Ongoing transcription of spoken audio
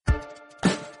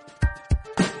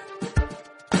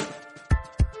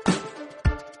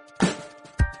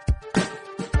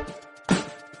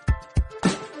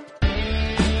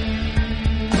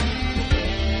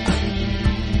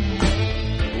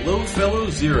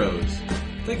Zeros.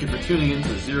 Thank you for tuning in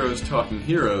to Zeros Talking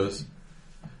Heroes,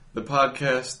 the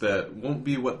podcast that won't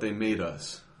be what they made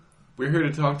us. We're here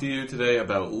to talk to you today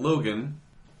about Logan.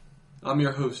 I'm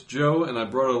your host, Joe, and I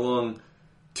brought along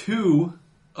two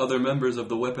other members of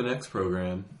the Weapon X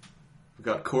program. We've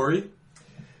got Corey.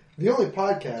 The only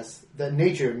podcast that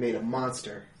nature made a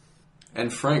monster.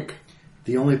 And Frank.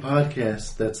 The only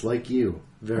podcast that's like you,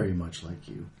 very much like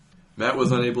you. Matt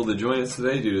was unable to join us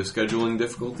today due to scheduling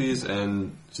difficulties,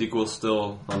 and Sequel's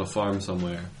still on a farm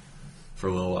somewhere for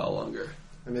a little while longer.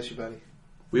 I miss you, buddy.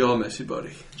 We all miss you,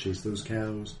 buddy. Chase those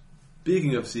cows.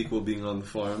 Speaking of Sequel being on the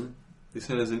farm, they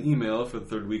sent us an email for the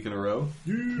third week in a row.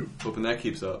 Yeah. Hoping that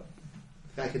keeps up.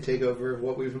 That could take over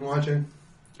what we've been watching.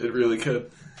 It really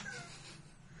could.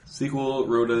 Sequel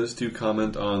wrote us to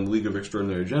comment on League of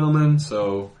Extraordinary Gentlemen,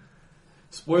 so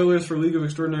spoilers for League of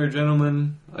Extraordinary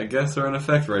Gentlemen, I guess, are in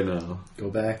effect right now. Go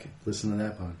back, listen to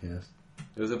that podcast.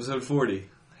 It was episode 40.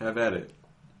 Have at it.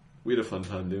 We had a fun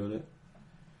time doing it.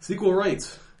 Sequel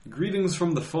writes, "Greetings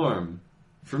from the farm.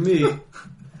 For me,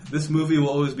 this movie will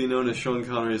always be known as Sean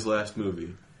Connery's last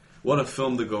movie. What a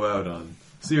film to go out on.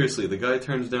 Seriously, the guy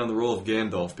turns down the role of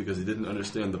Gandalf because he didn't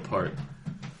understand the part.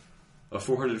 A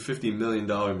 $450 million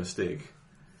mistake.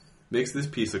 Makes this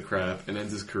piece of crap and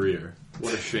ends his career.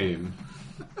 What a shame."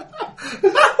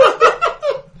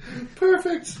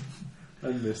 Perfect. I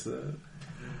miss that.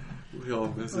 We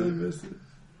all miss it. I miss it.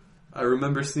 I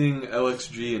remember seeing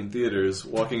LXG in theaters,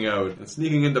 walking out, and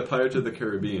sneaking into Pirates of the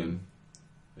Caribbean.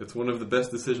 It's one of the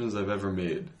best decisions I've ever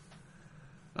made.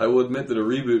 I will admit that a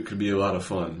reboot could be a lot of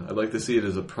fun. I'd like to see it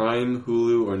as a Prime,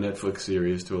 Hulu, or Netflix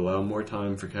series to allow more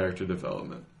time for character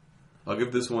development. I'll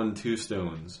give this one 2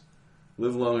 stones.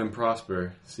 Live long and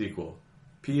prosper, Sequel.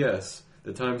 P.S.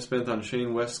 The time spent on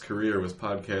Shane West's career was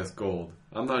podcast gold.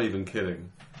 I'm not even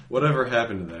kidding. Whatever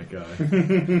happened to that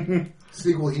guy?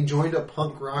 Sequel, he joined a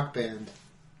punk rock band.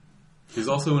 He's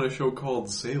also in a show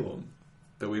called Salem,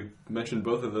 that we mentioned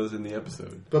both of those in the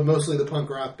episode. But mostly the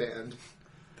punk rock band. I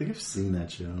think I've seen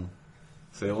that show.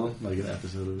 Salem? Like an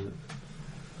episode of it.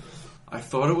 I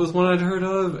thought it was one I'd heard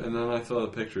of, and then I saw the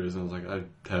pictures, and I was like, I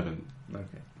haven't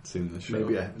seen the show.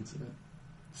 Maybe I haven't seen it.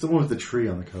 It's the one with the tree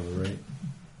on the cover, right?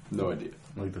 No idea.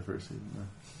 Like the first season. No.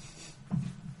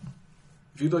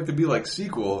 If you'd like to be like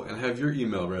Sequel and have your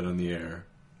email read on the air,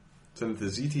 send it to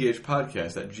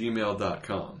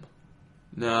zthpodcast@gmail.com.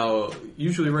 Now,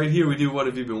 usually right here we do What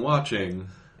Have You Been Watching?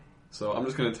 So I'm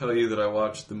just going to tell you that I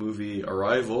watched the movie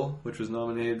Arrival, which was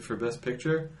nominated for Best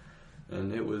Picture,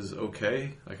 and it was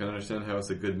okay. I can understand how it's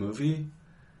a good movie,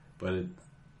 but it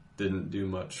didn't do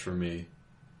much for me.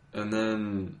 And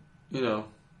then,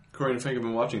 Corey and Frank have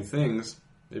been watching things,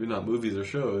 maybe not movies or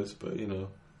shows, but,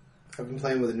 I've been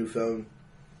playing with a new phone.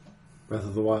 Breath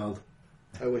of the Wild.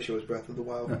 I wish it was Breath of the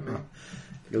Wild for me.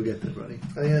 You'll get there, buddy.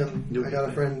 I am. I got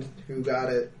a friend who got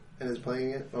it and is playing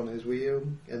it on his Wii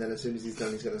U, and then as soon as he's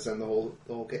done, he's going to send the whole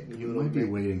kit. You might be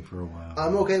waiting for a while.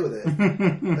 I'm okay with it.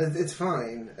 It's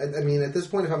fine. I mean, at this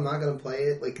point, if I'm not going to play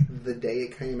it, like, the day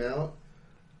it came out,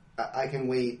 I can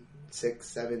wait 6,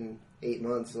 7, 8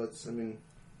 months. And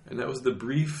that was the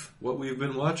brief what we've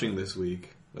been watching this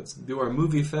week. Let's do our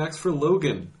movie facts for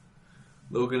Logan.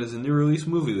 Logan is a new release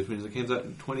movie, which means it came out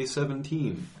in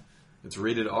 2017. It's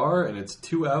rated R, and it's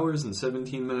 2 hours and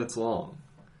 17 minutes long.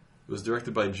 It was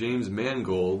directed by James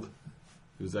Mangold,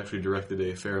 who's actually directed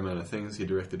a fair amount of things. He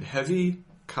directed Heavy,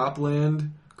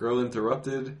 Copland, Girl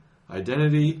Interrupted,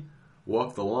 Identity,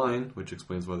 Walk the Line, which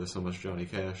explains why there's so much Johnny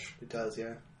Cash. It does,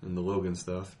 yeah. And the Logan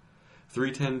stuff.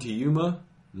 3:10 to Yuma,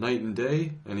 Night and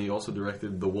Day, and he also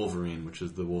directed The Wolverine, which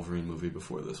is the Wolverine movie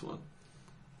before this one.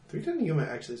 3:10 to Yuma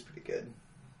actually is pretty good.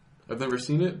 I've never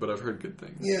seen it, but I've heard good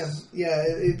things. Yeah,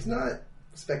 it's not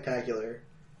spectacular,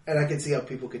 and I could see how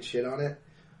people could shit on it,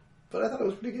 but I thought it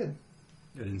was pretty good.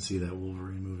 I didn't see that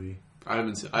Wolverine movie. I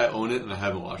own it, and I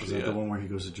haven't watched Is it that yet. the one where he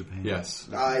goes to Japan? Yes.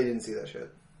 I didn't see that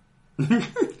shit.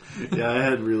 Yeah, I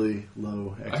had really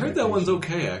low expectations. I heard that one's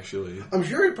okay, actually. I'm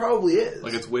sure it probably is.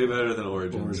 Like, it's way better than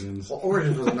Origins. Well,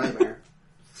 Origins was a nightmare.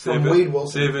 Save Wade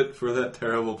Wilson. Save it for that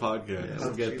terrible podcast. Yeah,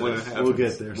 we'll get when there. it happens. We'll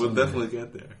get there We'll someday. definitely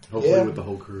get there. Hopefully with the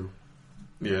whole crew.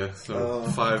 Yeah, so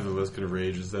 5 of us can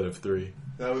rage instead of 3.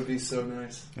 That would be so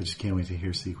nice. I just can't wait to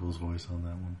hear Sequel's voice on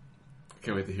that one. I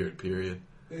can't wait to hear it, period.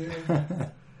 Yeah.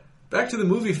 Back to the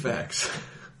movie facts.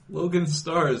 Logan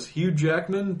stars Hugh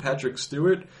Jackman, Patrick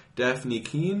Stewart, Daphne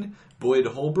Keane, Boyd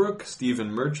Holbrook, Stephen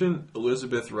Merchant,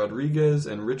 Elizabeth Rodriguez,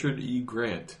 and Richard E.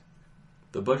 Grant.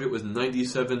 The budget was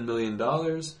 $97 million,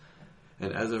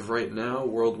 and as of right now,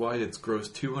 worldwide it's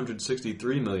grossed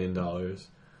 $263 million,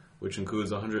 which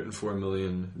includes $104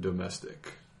 million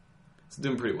domestic. It's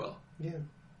doing pretty well. Yeah.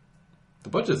 The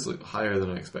budget's higher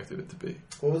than I expected it to be.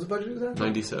 What was the budget of that?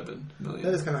 $97 million.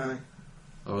 That is kind of high.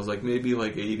 I was like, maybe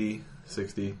like 80,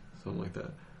 60, something like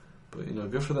that.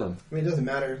 But, good for them. I mean, it doesn't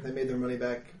matter. They made their money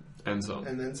back. And some.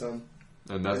 And then some.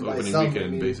 And that's And by opening some, weekend, I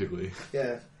mean- basically.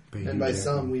 Yeah. Baby And by Jack.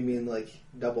 some, we mean like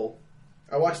double.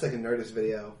 I watched like a Nerdist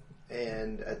video,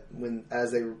 and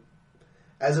as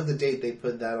of the date they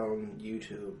put that on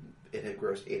YouTube, it had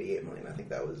grossed $88 million. I think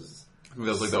that was That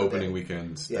was like the Sunday. opening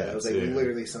weekend stats. Yeah, it was like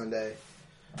literally Sunday.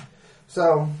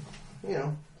 So,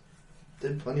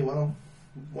 did plenty well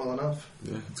enough.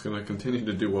 Yeah, it's going to continue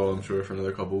to do well, I'm sure, for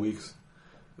another couple weeks.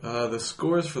 The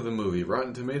scores for the movie.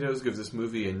 Rotten Tomatoes gives this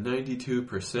movie a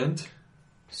 92%.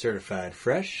 Certified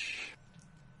fresh.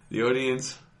 The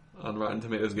audience on Rotten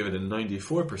Tomatoes gave it a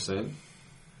 94%.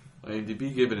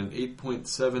 IMDb gave it an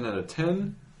 8.7 out of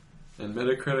 10. And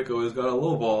Metacritic always got a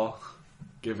low ball.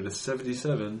 Gave it a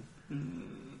 77.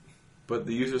 But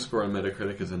the user score on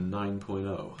Metacritic is a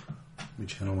 9.0. Let me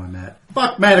channel my Matt.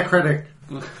 Fuck Metacritic!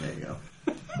 There you go.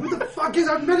 Who the fuck is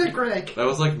on Metacritic? That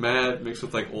was like mad mixed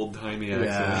with like old-timey accents.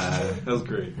 Yeah. That was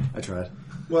great. I tried.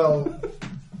 Well,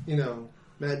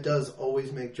 Matt does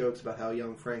always make jokes about how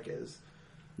young Frank is.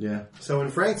 Yeah. So in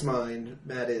Frank's mind,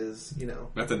 Matt is,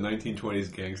 That's a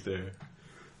 1920s gangster.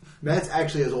 Matt's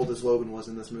actually as old as Logan was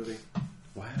in this movie.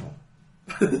 Wow.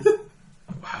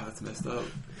 Wow, that's messed up.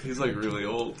 He's like really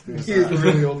old. He is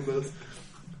really old in this.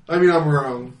 I mean, I'm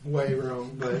wrong. Way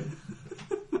wrong, but...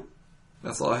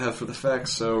 That's all I have for the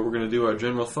facts, so we're going to do our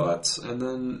general thoughts and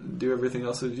then do everything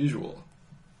else as usual.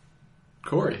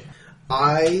 Corey.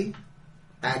 I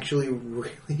actually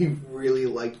really, really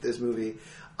liked this movie.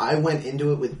 I went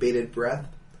into it with bated breath,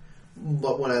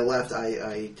 but when I left,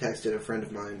 I texted a friend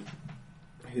of mine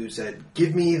who said,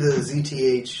 give me the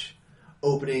ZTH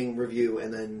opening review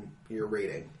and then your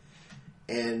rating.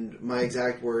 And my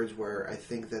exact words were, I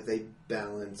think that they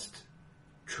balanced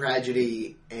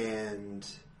tragedy and...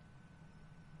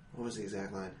 What was the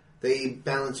exact line? They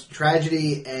balanced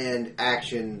tragedy and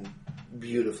action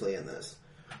beautifully in this.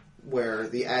 Where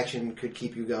the action could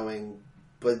keep you going,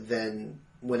 but then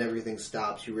when everything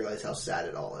stops, you realize how sad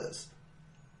it all is.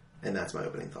 And that's my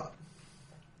opening thought.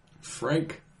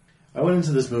 Frank. I went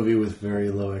into this movie with very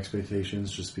low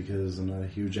expectations just because I'm not a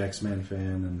huge X-Men fan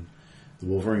and the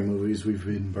Wolverine movies we've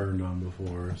been burned on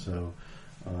before. So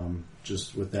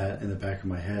just with that in the back of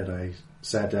my head, I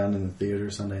sat down in the theater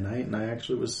Sunday night and I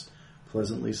actually was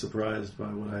pleasantly surprised by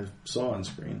what I saw on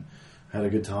screen. Had a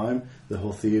good time. The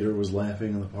whole theater was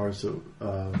laughing in the parts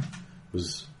that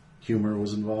was humor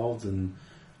was involved, and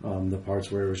the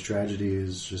parts where it was tragedy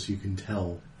is just you can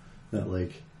tell that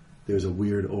like there's a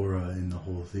weird aura in the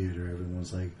whole theater. Everyone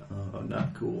was like, "Oh,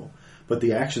 not cool," but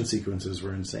the action sequences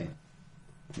were insane.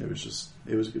 It was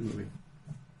a good movie.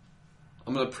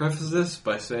 I'm going to preface this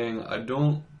by saying I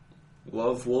don't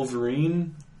love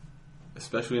Wolverine,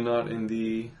 especially not in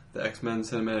the X-Men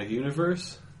cinematic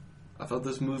universe. I thought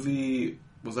this movie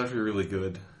was actually really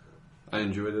good. I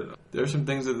enjoyed it. There are some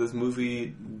things that this movie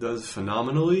does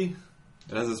phenomenally.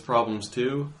 It has its problems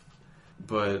too.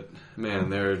 But,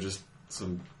 man, there are just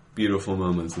some beautiful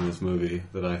moments in this movie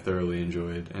that I thoroughly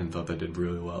enjoyed and thought they did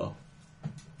really well.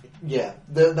 Yeah,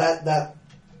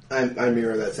 I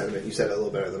mirror that sentiment. You said it a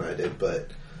little better than I did, but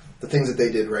the things that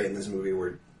they did right in this movie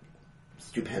were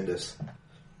stupendous.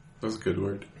 That was a good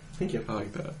word. Thank you. I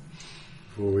like that.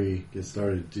 Before we get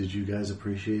started, did you guys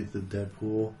appreciate the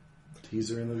Deadpool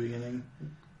teaser in the beginning?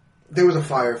 There was a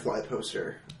Firefly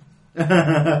poster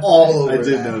all over I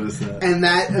did that. notice that. And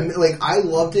I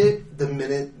loved it the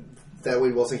minute that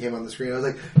Wade Wilson came on the screen. I was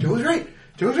like, Joe was right.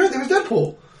 There was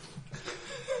Deadpool.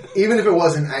 Even if it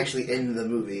wasn't actually in the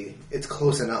movie, it's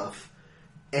close enough.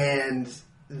 And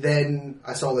then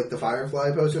I saw the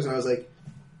Firefly posters, and I was like,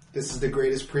 this is the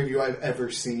greatest preview I've ever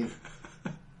seen.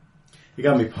 It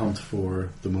got me pumped for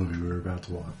the movie we were about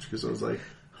to watch because I was like,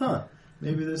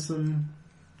 maybe there's some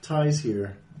ties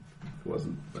here. It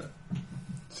wasn't, but...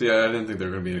 See, I didn't think there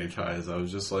were going to be any ties. I was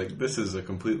just like, this is a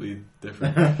completely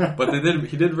different... But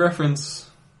he did reference...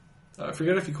 I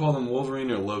forget if he called him Wolverine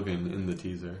or Logan in the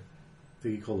teaser. I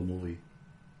think he called a movie.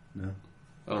 No?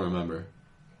 I don't remember.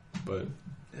 But...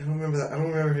 I don't remember that. I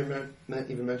don't remember him not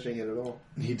even mentioning it at all.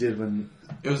 He did when...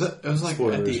 It was like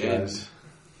Spoilers, at the guys. end.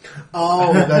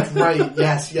 Oh, that's right.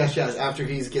 Yes. After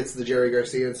he gets the Jerry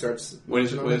Garcia and starts... When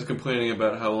he's complaining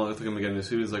about how long it took him to get in his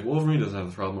suit, he's like, Wolverine doesn't have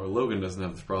this problem, or Logan doesn't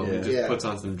have this problem. Yeah. He just Yeah. puts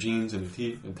on some jeans and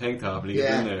a tank top, and he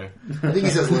gets in there. I think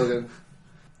he says Logan.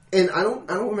 And I don't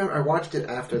remember. I watched it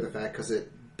after the fact because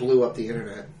it blew up the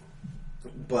internet.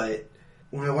 But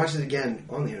when I watched it again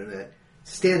on the internet,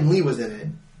 Stan Lee was in it.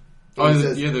 Oh, And he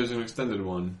says- yeah, there's an extended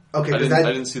one. Okay, I 'cause didn't, that-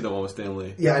 I didn't see the one with Stan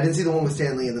Lee. Yeah, I didn't see the one with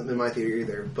Stan Lee in my theater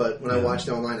either. But when I watched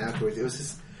it online afterwards, it was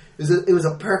just it was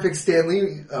a perfect Stan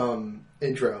Lee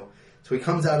intro. So he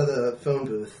comes out of the phone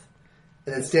booth,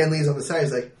 and then Stan Lee's on the side.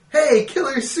 He's like, "Hey,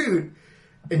 killer suit!"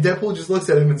 And Deadpool just looks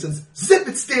at him and says, "Zip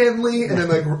it, Stan Lee!"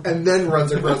 And then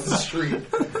runs across the street.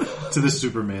 To the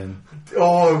Superman.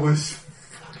 Oh, it was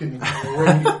fucking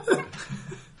great.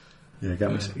 Yeah, it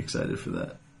got me excited for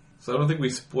that. So I don't think we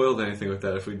spoiled anything with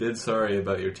that. If we did, sorry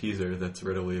about your teaser that's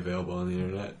readily available on the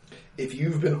internet. If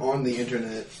you've been on the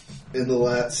internet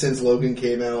since Logan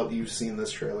came out, you've seen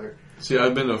this trailer. See,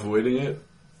 I've been avoiding it.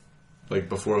 Like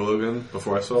before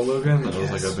I saw Logan, and I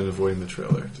was like, I've been avoiding the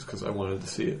trailer just because I wanted to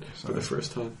see it for the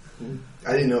first time.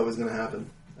 I didn't know it was going to happen.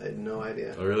 I had no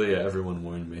idea. Oh, really? Yeah, everyone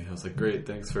warned me. I was like, great,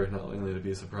 thanks for not letting it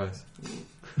be a surprise.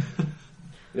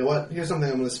 You know what? Here's something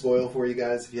I'm going to spoil for you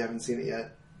guys if you haven't seen it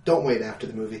yet. Don't wait after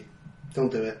the movie.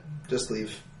 Don't do it. Just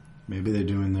leave. Maybe they're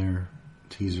doing their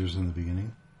teasers in the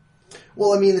beginning.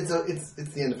 Well, I mean, it's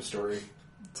the end of a story.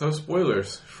 So,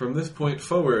 spoilers. From this point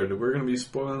forward, we're going to be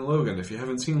spoiling Logan. If you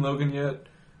haven't seen Logan yet,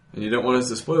 and you don't want us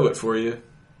to spoil it for you,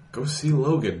 go see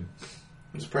Logan.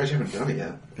 I'm surprised you haven't done it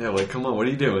yet. Yeah, like, come on, what are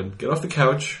you doing? Get off the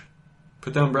couch,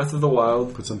 put down Breath of the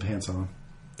Wild, Put some pants on.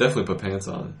 definitely put pants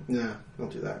on. Nah,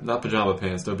 don't do that. Not pajama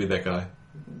pants, don't be that guy.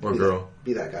 Or girl.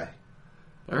 Be that guy.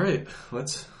 Alright,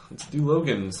 let's do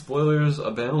Logan. Spoilers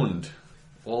abound.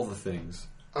 All the things.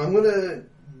 I'm going to...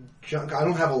 I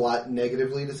don't have a lot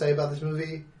negatively to say about this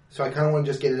movie, so I kind of want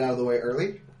to just get it out of the way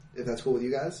early, if that's cool with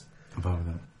you guys. About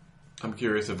that. I'm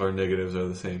curious if our negatives are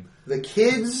the same. The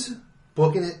kids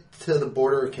booking it to the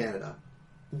border of Canada.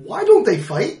 Why don't they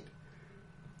fight?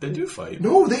 They do fight.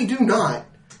 No, they do not.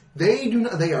 They do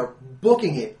not. They are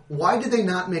booking it. Why did they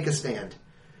not make a stand?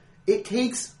 It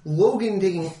takes Logan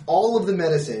taking all of the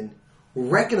medicine,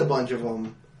 wrecking a bunch of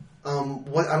them.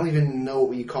 What I don't even know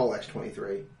what you call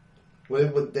X-23.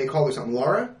 What they call her something?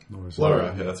 Laura?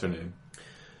 Laura, yeah, that's her name.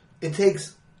 It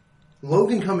takes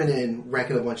Logan coming in,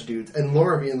 wrecking a bunch of dudes, and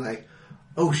Laura being like,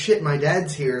 "Oh shit, my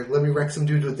dad's here. Let me wreck some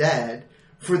dudes with dad."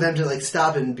 For them to like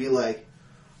stop and be like,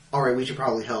 "All right, we should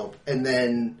probably help." And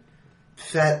then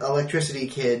fat electricity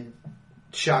kid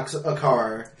shocks a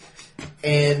car,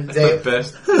 and they The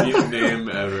best mutant name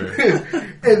ever.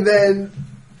 and then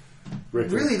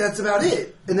Richter. really that's about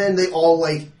it. And then they all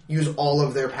like use all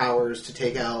of their powers to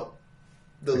take out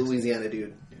the Louisiana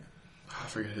dude. I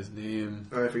forget his name.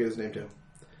 Oh, I forget his name too.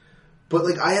 But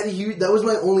like I had a huge. That was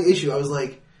my only issue. I was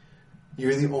like,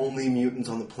 "You're the only mutants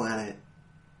on the planet."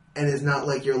 And it's not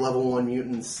like you're level 1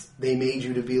 mutants. They made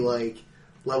you to be like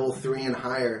level 3 and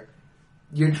higher.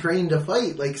 You're trained to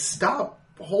fight. Like, stop.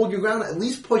 Hold your ground. At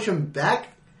least push them back.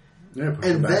 Yeah, push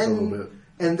And it back a little then bit.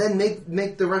 and then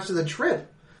make the rest of the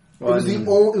trip. Well, it was I mean-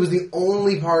 it was the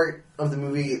only part of the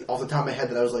movie off the top of my head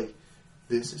that I was like,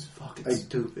 this is fucking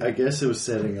stupid. I guess it was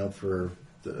setting up for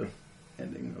the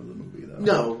ending of the movie, though.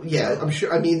 No, yeah, I'm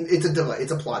sure. I mean, it's a device.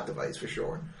 It's a plot device for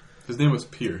sure. His name was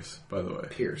Pierce, by the way.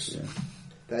 Pierce. Yeah.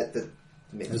 That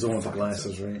makes There's the one with the fucking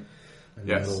glasses, sense. right? And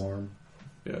Yes. the metal arm.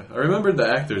 Yeah, I remembered the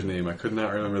actor's name. I could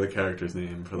not remember the character's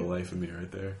name for the life of me right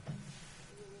there.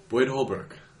 Boyd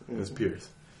Holbrook as Pierce.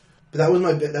 But that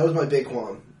was my big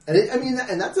qualm.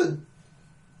 And that's a.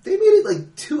 They made it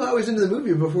like 2 hours into the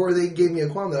movie before they gave me a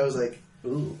qualm that I was like,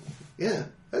 Ooh. yeah,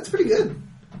 that's pretty good.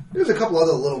 There's a couple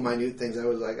other little minute things I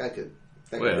was like, I could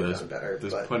Well, yeah, have there's done better.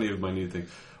 there's But plenty of minute things.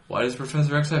 Why does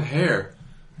Professor X have hair?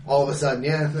 all of a sudden,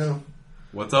 yeah, no.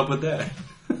 What's up with that?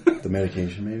 The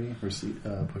medication, maybe?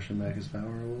 For pushing back his power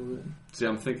a little bit? See,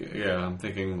 I'm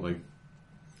thinking like,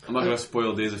 I'm not going to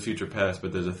spoil Days of Future Past,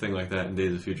 but there's a thing like that in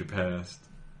Days of Future Past.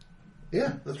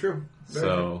 Yeah, that's true. Very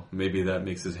true. So maybe that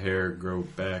makes his hair grow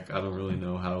back. I don't really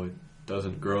know how it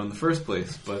doesn't grow in the first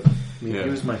place, but I mean, yeah. he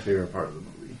was my favorite part of the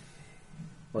movie.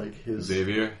 Like, his...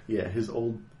 Xavier. Yeah, his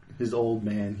old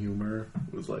man humor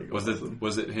was like awesome.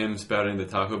 Was it him spouting the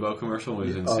Taco Bell commercial when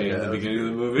he was Yeah. insane Oh, yeah, at the that was beginning of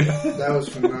the movie? That was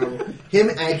phenomenal. Him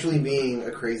actually being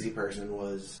a crazy person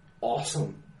was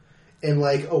awesome. In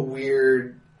like a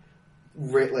weird,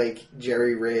 like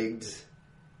jerry-rigged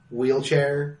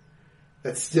wheelchair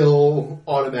that's still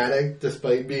automatic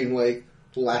despite being like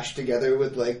lashed together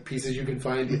with like pieces you can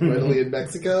find readily in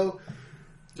Mexico.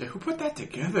 Yeah, who put that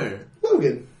together?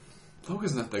 Logan.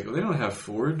 Logan's not that good. They don't have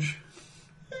Forge.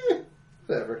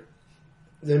 Whatever.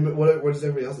 Then what is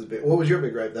everybody else's big? What was your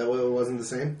big gripe? That wasn't the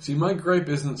same? See, my gripe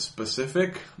isn't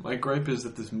specific. My gripe is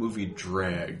that this movie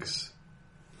drags.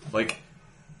 Like,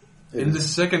 in the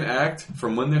second act,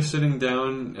 from when they're sitting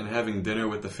down and having dinner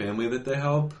with the family that they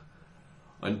help,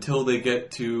 until they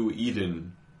get to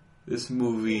Eden, this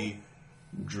movie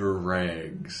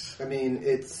drags. I mean,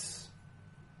 it's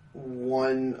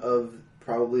one of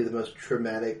probably the most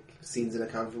traumatic scenes in a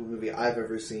comic book movie I've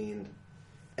ever seen,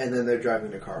 and then they're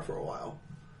driving their car for a while.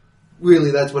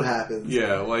 Really, that's what happens.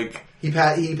 Yeah, like... He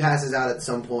passes out at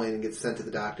some point and gets sent to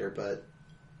the doctor, but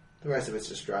the rest of it's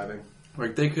just driving.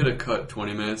 Like, they could have cut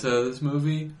 20 minutes out of this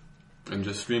movie and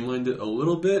just streamlined it a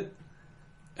little bit,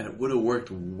 and it would have worked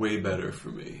way better for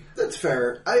me. That's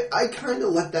fair. I kind of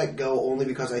let that go only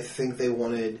because I think they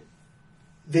wanted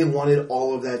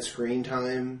all of that screen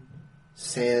time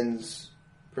sans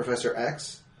Professor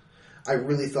X. I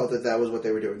really thought that was what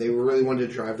they were doing. They really wanted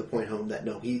to drive the point home that,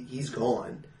 no, he's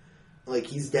gone. Like,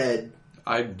 he's dead.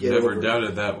 I never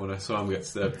doubted that when I saw him get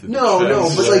stabbed to the No,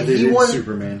 chest. but like, they he did wanted...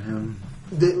 Superman him.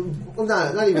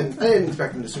 Not even... I didn't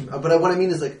expect him to Superman. But what I mean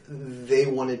is, like, they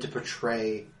wanted to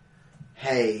portray,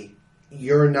 hey,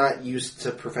 you're not used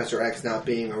to Professor X not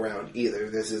being around either.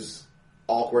 This is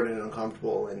awkward and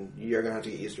uncomfortable, and you're going to have to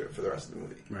get used to it for the rest of the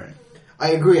movie. Right.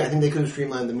 I agree. I think they could have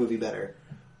streamlined the movie better.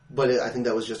 But I think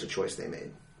that was just a choice they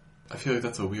made. I feel like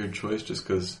that's a weird choice just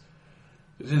because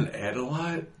it didn't add a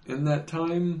lot in that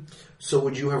time. So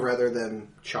would you have rather them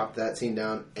chop that scene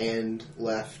down and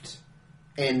left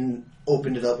and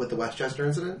opened it up with the Westchester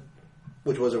incident,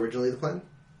 which was originally the plan?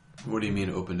 What do you mean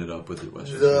opened it up with the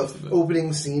Westchester The incident?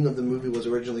 opening scene of the movie was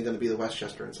originally going to be the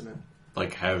Westchester incident.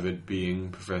 Like, have it being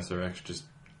Professor X just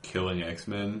killing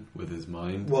X-Men with his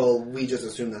mind? Well, we just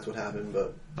assumed that's what happened,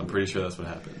 but... I'm pretty sure that's what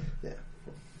happened.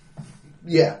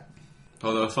 Yeah.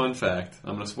 Although, fun fact,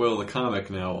 I'm going to spoil the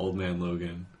comic now, Old Man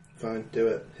Logan. Fine, do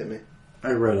it. Hit me. I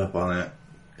read up on it.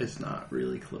 It's not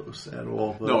really close at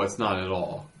all. But No, it's not at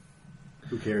all.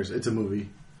 who cares? It's a movie.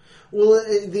 Well,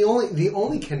 the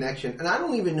only connection, and I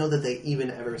don't even know that they even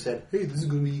ever said, hey, this is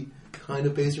going to be kind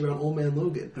of based around Old Man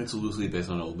Logan. It's loosely based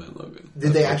on Old Man Logan.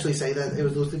 Did they actually say that it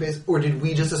was loosely based? Or did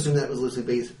we just assume that it was loosely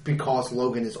based because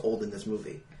Logan is old in this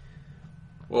movie?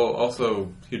 Well,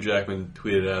 also, Hugh Jackman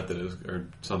tweeted out that it was, or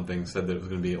something, said that it was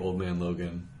going to be Old Man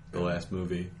Logan, the last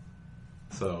movie.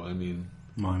 So, I mean...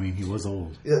 Well, I mean, he was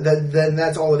old. Then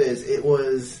that's all it is. It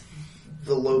was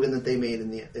the Logan that they made in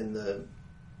the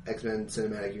X-Men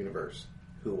cinematic universe,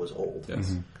 who was old. Yes.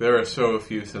 Mm-hmm. There are so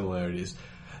few similarities.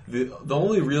 The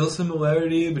only real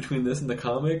similarity between this and the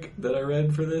comic that I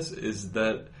read for this is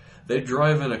that they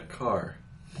drive in a car.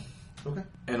 Okay.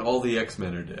 And all the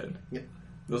X-Men are dead. Yep.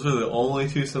 Those are the only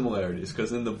two similarities,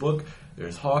 because in the book,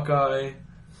 there's Hawkeye.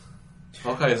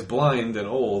 Hawkeye is blind and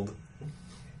old,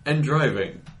 and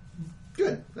driving.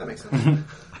 Good. That makes sense.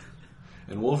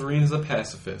 And Wolverine is a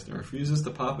pacifist and refuses to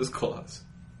pop his claws.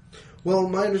 Well,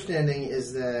 my understanding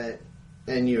is that,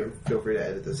 and you feel free to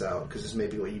edit this out, because this may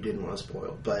be what you didn't want to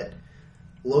spoil, but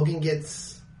Logan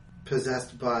gets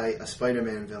possessed by a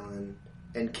Spider-Man villain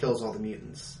and kills all the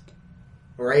mutants.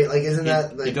 Right? Like, isn't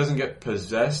that... Like, he doesn't get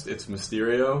possessed, it's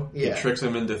Mysterio. Yeah. He tricks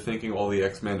him into thinking all the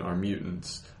X-Men are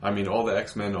mutants. I mean, all the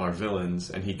X-Men are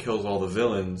villains, and he kills all the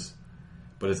villains,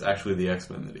 but it's actually the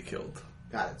X-Men that he killed.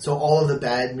 Got it. So all of the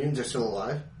bad mutants are still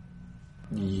alive?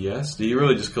 Yes? He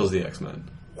really just kills the X-Men.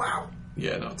 Wow.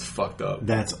 Yeah, no, it's fucked up.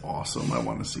 That's awesome. I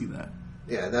want to see that.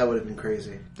 Yeah, that would have been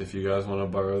crazy. If you guys want to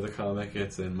borrow the comic,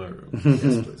 it's in my room.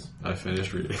 Yes, please. I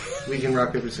finished reading. We can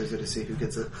rock, paper, scissors to see who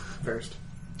gets it first.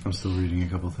 I'm still reading a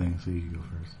couple things, so you can go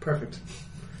first. Perfect.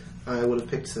 I would have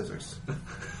picked scissors.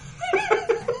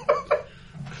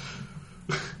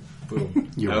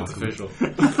 Boom. You're Now it's welcome.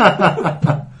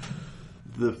 official.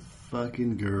 The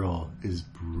fucking girl is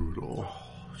brutal.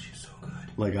 Oh, she's so good.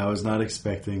 Like, I was not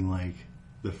expecting, like,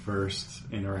 the first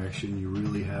interaction you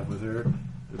really have with her,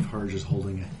 of her just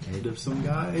holding a head of some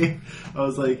guy. I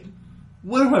was like,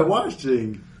 what am I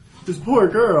watching? This poor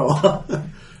girl.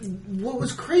 What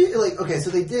was crazy, like, okay, so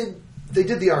they did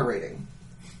the R rating,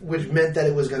 which meant that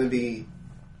it was going to be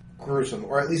gruesome,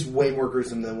 or at least way more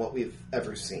gruesome than what we've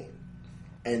ever seen.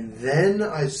 And then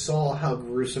I saw how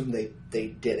gruesome they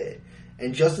did it.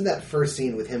 And just in that first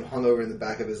scene with him hung over in the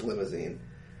back of his limousine,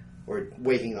 or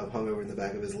waking up hung over in the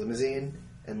back of his limousine,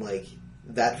 and, like,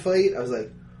 that fight, I was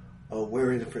like, oh,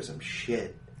 we're in for some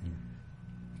shit.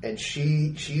 And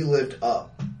she lived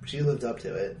up. She lived up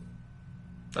to it.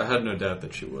 I had no doubt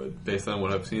that she would, based on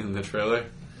what I've seen in the trailer.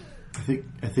 I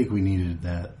think we needed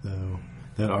that, though.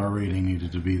 That R rating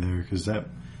needed to be there, because I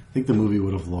think the movie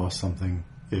would have lost something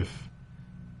if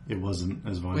it wasn't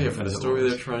as violent. Well, yeah, for the as it story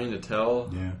was. they're trying to tell,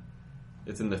 Yeah.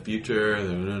 it's in the future,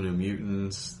 there are no new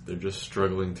mutants, they're just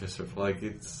struggling to survive. Like,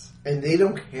 it's... And they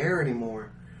don't care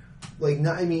anymore. Like,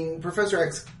 I mean, Professor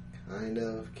X kind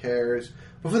of cares,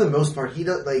 but for the most part, he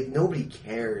does. Like, nobody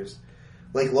cares.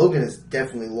 Like, Logan has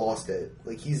definitely lost it.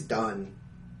 Like, he's done.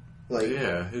 Like,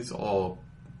 Yeah, it's all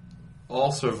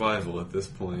survival at this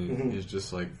point. Mhm. He's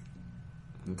just like,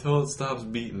 Until it stops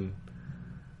beating,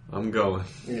 I'm going.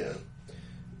 Yeah.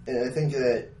 And I think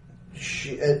that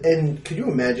and could you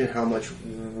imagine how much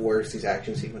worse these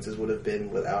action sequences would have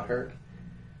been without her?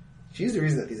 She's the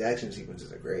reason that these action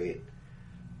sequences are great.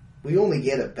 We only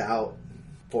get about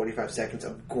 45 seconds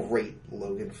of great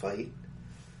Logan fight.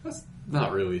 That's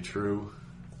not really true.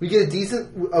 We get a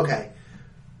decent... Okay.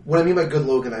 What I mean by good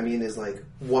Logan, I mean is like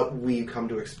what we come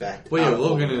to expect. Well, yeah, out of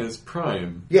Logan in his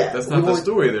prime. Yeah. That's not the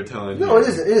story they're telling. No, it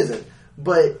isn't. It isn't.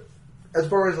 But as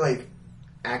far as like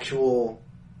actual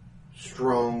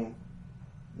strong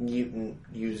mutant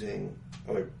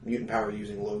power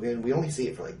using Logan, we only see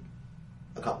it for like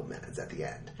a couple minutes at the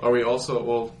end. Are we also...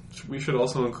 Well, we should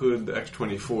also include the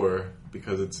X-24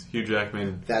 because it's Hugh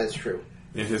Jackman That is true.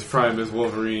 in his prime as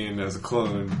Wolverine as a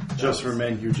clone. Just for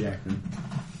men, Hugh Jackman.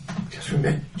 Just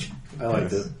remember. I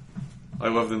liked it. I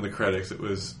loved in the credits it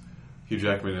was Hugh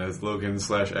Jackman as Logan /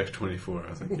 X-24. I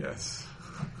was like, yes.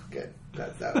 Good.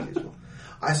 That was useful.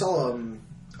 I saw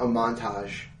a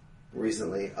montage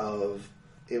recently of...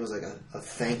 It was like a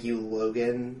thank you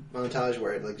Logan montage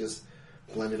where it like just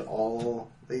blended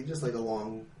just like a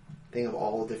long thing of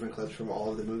all different clips from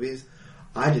all of the movies.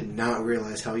 I did not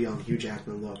realize how young Hugh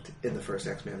Jackman looked in the first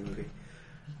X-Men movie.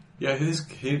 Yeah,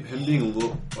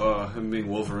 him being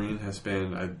Wolverine has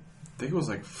been, I think it was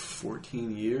like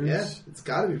 14 years? Yeah, it's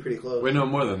got to be pretty close. Wait, no,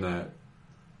 more than that.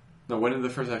 No, when did the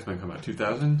first X-Men come out?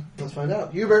 2000? Let's find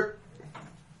out. Hubert!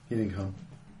 He didn't come.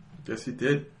 Yes, he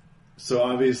did. So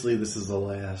obviously this is the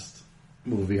last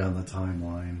movie on the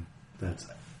timeline that's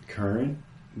current,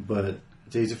 but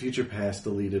Days of Future Past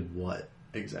deleted what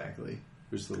exactly?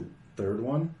 It was the third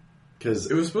one? Because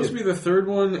It was supposed to be the third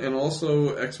one and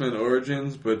also X-Men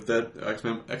Origins, but that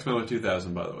X-Men was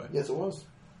 2000, by the way. Yes, it was.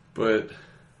 But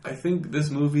I think this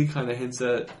movie kind of hints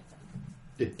at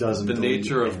it doesn't the delete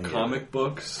nature of any comic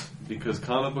books, because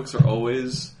comic books are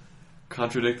always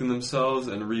contradicting themselves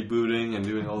and rebooting and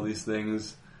doing all these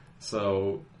things.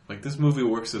 So, like, this movie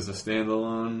works as a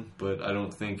standalone, but I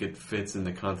don't think it fits in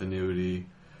the continuity,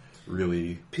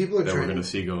 really, that we're going to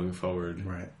see going forward.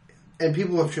 Right. And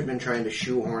people have been trying to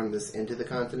shoehorn this into the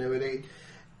continuity.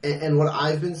 And what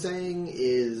I've been saying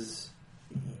is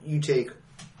you take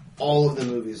all of the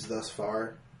movies thus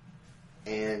far,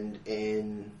 and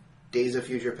in Days of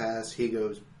Future Past, he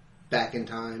goes back in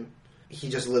time. He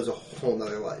just lives a whole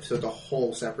nother life. So it's a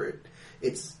whole separate...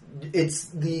 It's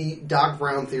the Doc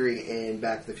Brown theory in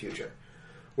Back to the Future,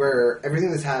 where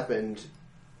everything that's happened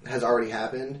has already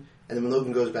happened, and then when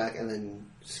Logan goes back and then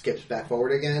skips back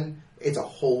forward again, it's a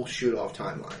whole shoot-off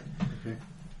timeline. Okay.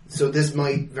 So this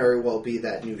might very well be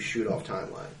that new shoot-off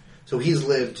timeline. So he's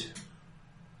lived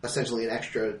essentially an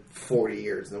extra 40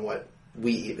 years than what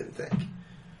we even think,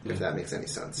 if that makes any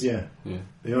sense. Yeah. Yeah.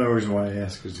 The only reason why I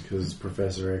asked is because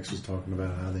Professor X was talking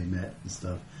about how they met and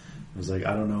stuff. I was like,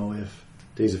 I don't know if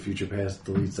Days of Future Past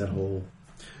deletes that whole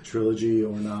trilogy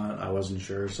or not. I wasn't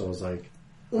sure, so I was like,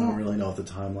 I don't really know if the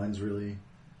timeline's really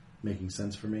making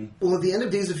sense for me. Well, at the end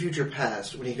of Days of Future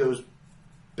Past, when he goes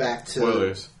back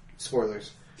to...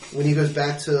 Spoilers. When he goes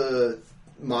back to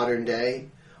modern day,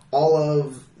 all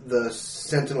of the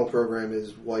Sentinel program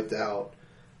is wiped out,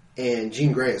 and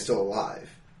Jean Grey is still alive.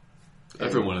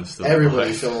 Everyone is still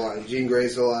Everybody's alive. still alive. Jean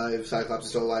Grey's still alive, Cyclops is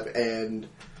still alive, and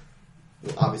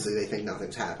obviously they think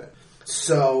nothing's happened.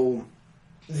 So,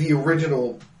 the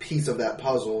original piece of that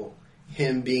puzzle,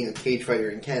 him being a cage fighter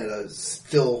in Canada,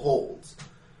 still holds.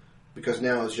 Because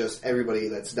now it's just everybody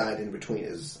that's died in between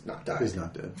is not died. He's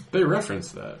not dead. They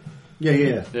referenced that.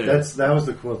 Yeah. That was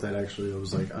the quote that actually I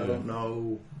was like, I don't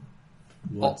know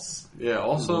what's... Yeah,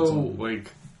 also,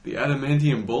 like, the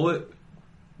adamantium bullet,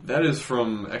 that is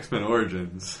from X-Men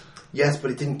Origins. Yes,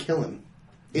 but it didn't kill him.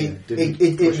 It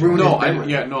push him. ruined No, his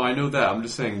memory. I know that. I'm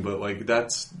just saying, but, like,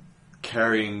 that's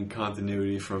carrying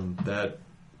continuity from that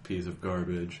piece of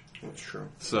garbage. That's true.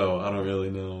 So, I don't really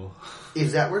know.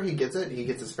 Is that where he gets it? He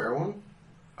gets a spare one?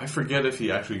 I forget if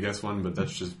he actually gets one, but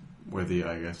that's just where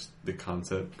the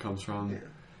concept comes from. Yeah.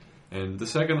 And the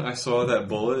second I saw that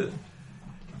bullet,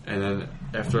 and then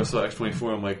after I saw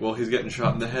X-24, I'm like, well, he's getting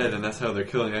shot in the head, and that's how they're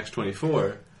killing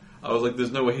X-24. I was like,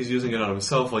 there's no way he's using it on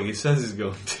himself like he says he's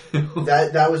going to.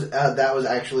 That was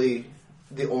actually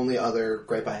the only other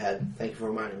gripe I had. Thank you for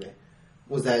reminding me.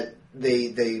 Was that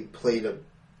they played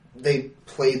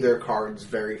their cards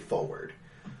very forward.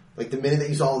 Like the minute that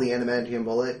you saw the adamantium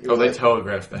bullet, they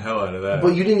telegraphed the hell out of that.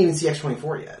 But you didn't even see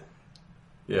X-24 yet.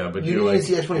 Yeah, but you didn't even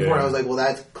see X-24. Yeah. And I was like, well,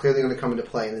 that's clearly going to come into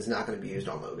play, and it's not going to be used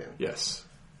on Logan. Yes.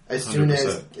 As soon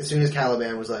 100%. as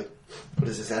Caliban was like, "What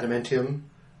is this adamantium?"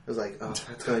 I was like, "Oh,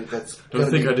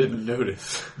 I didn't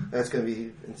notice. That's going to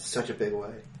be in such a big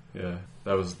way." Yeah,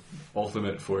 that was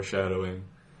ultimate foreshadowing.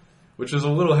 which is a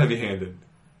little heavy-handed.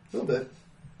 A little bit.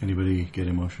 Anybody get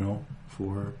emotional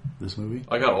for this movie?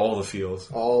 I got all the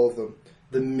feels. All of them.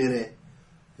 The minute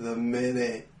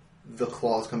the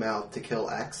claws come out to kill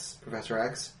X, Professor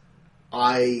X,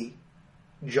 I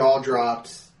jaw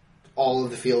dropped. All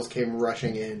of the feels came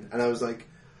rushing in, and I was like,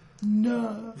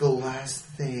 No. the last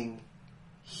thing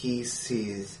he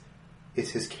sees is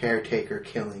his caretaker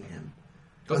killing him.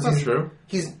 That's not true.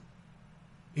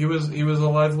 He was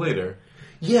alive later.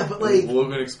 Yeah, but like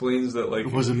Logan explains that like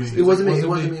It wasn't me. it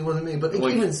wasn't me. But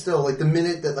like, even still, like the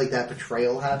minute that like that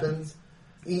betrayal happens,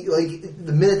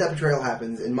 the minute that betrayal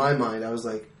happens, in my mind, I was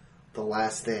like, the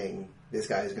last thing this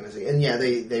guy is going to see. And yeah,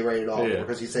 they write it off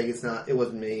because he's saying it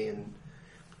wasn't me, and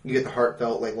you get the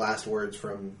heartfelt like last words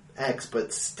from X,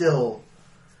 but still,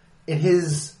 in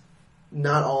his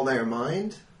not all there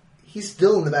mind, he's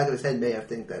still in the back of his head may have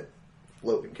think that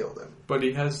Logan killed him. But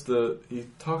he talks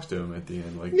to him at the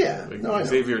end. Like, yeah, no,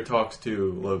 Xavier talks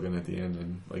to Logan at the end,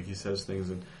 and like he says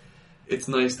things, and it's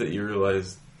nice that you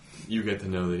realize you get to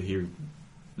know that he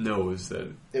knows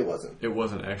that it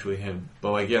wasn't actually him.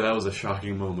 But like, yeah, that was a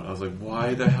shocking moment. I was like,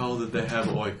 why the hell did they have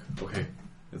it? Like, okay,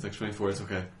 it's X-24, it's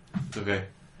okay.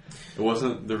 It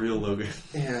wasn't the real Logan.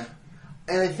 Yeah,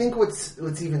 and I think what's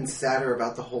even sadder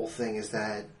about the whole thing is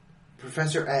that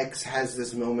Professor X has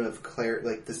this moment of clarity,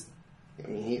 like this. I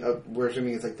mean, we're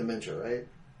assuming it's like dementia, right?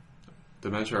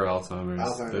 Dementia or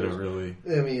Alzheimer's. They don't really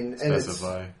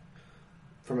specify.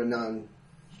 From a non...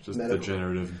 Just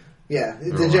degenerative. Yeah,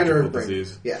 degenerative brain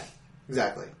disease. Yeah,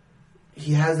 exactly.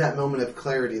 He has that moment of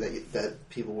clarity that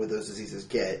people with those diseases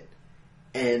get,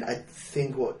 and I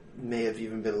think what may have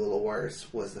even been a little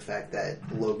worse was the fact that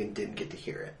Logan didn't get to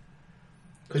hear it.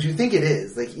 Because you think it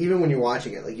is. Like, even when you're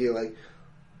watching it, like, you're like,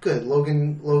 good,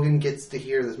 Logan gets to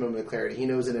hear this moment of clarity. He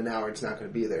knows in an hour it's not going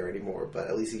to be there anymore, but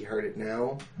at least he heard it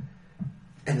now.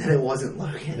 And then it wasn't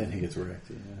Logan. Then he gets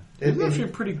wrecked, yeah. It's actually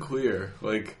pretty clear.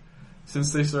 Like,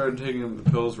 since they started taking the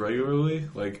pills regularly,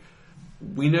 like,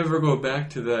 we never go back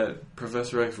to that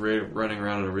Professor X running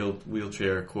around in a real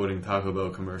wheelchair quoting Taco Bell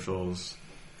commercials,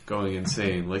 going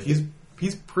insane. Like,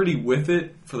 he's pretty with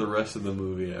it for the rest of the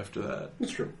movie after that.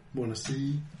 It's true. Want to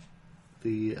see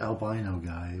the albino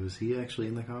guy? Was he actually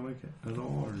in the comic at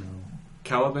all, or no?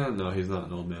 Caliban? No, he's not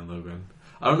an Old Man Logan.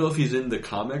 I don't know if he's in the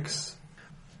comics.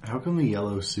 How come the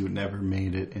yellow suit never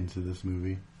made it into this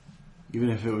movie? Even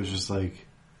if it was just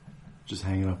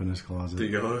hanging up in his closet. The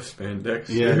yellow spandex.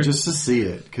 Yeah, just to see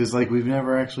it, because like we've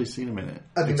never actually seen him in it.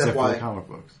 I think except that's why for the comic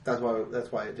books. That's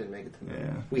why it didn't make it to the movie.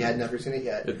 Yeah. We had never seen it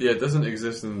yet. It doesn't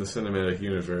exist in the cinematic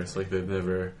universe. Like they've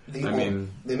never.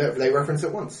 They referenced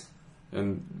it once.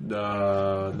 And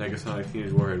Negasonic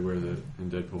Teenage Warhead wears it in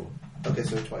Deadpool. Okay,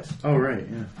 so twice. Oh right,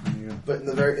 yeah. There you go. But in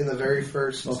the very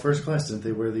first. Well, First Class, didn't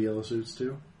they wear the yellow suits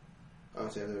too?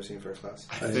 Honestly, I've never seen First Class.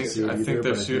 I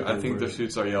think their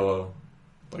suits are yellow,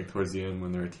 like towards the end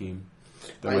when they're a team.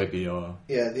 They might be yellow.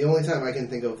 Yeah, the only time I can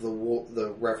think of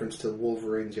the reference to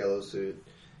Wolverine's yellow suit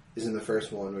is in the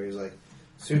first one where he's like,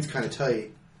 "Suit's kind of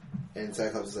tight," and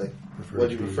Cyclops is like,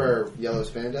 "What'd you prefer, yellow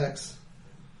spandex?"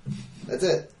 That's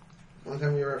it. Only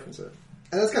time we reference it,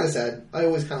 and that's kind of sad. I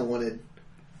always kind of wanted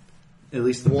at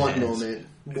least the one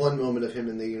moment of him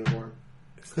in the uniform.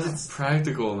 It's not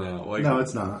practical now. Like, no,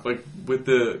 it's not. Like, with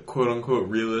the quote-unquote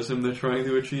realism they're trying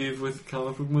to achieve with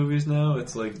comic book movies now,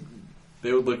 it's like,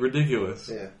 they would look ridiculous.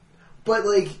 Yeah. But,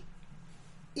 like,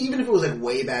 even if it was, like,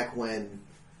 way back when,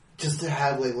 just to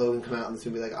have, like, Logan come out in this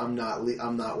movie, like, I'm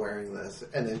not wearing this,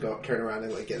 and then turn around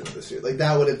and, like, get into the suit. Like,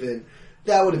 that would have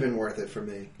been worth it for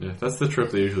me. Yeah, that's the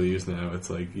trope they usually use now. It's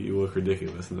like, you look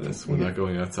ridiculous in this. We're not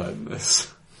going outside in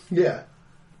this. Yeah.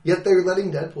 Yet they're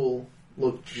letting Deadpool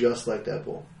look just like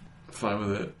Deadpool. Fine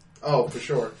with it. Oh, for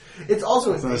sure. It's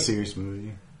also not a serious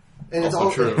movie. And it's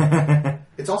also true.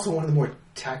 It's also one of the more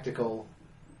tactical,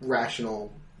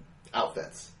 rational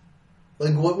outfits.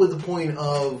 Like, what was the point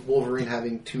of Wolverine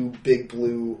having two big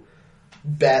blue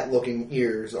bat-looking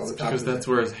ears on the top? Because that's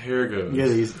where his hair goes. Yeah,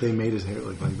 they made his hair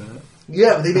look like that.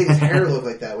 Yeah, but they made his hair look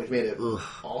like that, which made it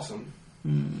awesome.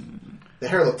 The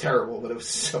hair looked terrible, but it was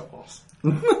so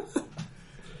awesome.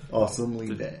 Awesomely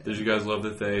bad. Did you guys love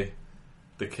that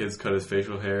the kids cut his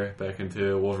facial hair back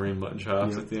into Wolverine mutton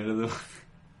chops at the end of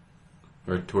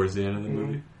the or towards the end of the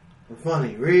movie?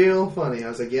 Funny, real funny. I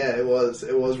was like, yeah, it was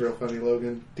real funny,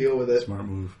 Logan. Deal with it. Smart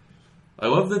move. I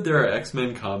love that there are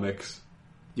X-Men comics.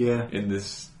 Yeah. In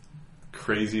this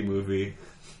crazy movie.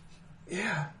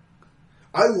 Yeah.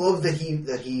 I love that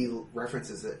he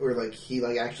references it, or like he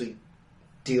like actually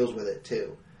deals with it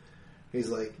too. He's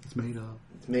like, it's made up.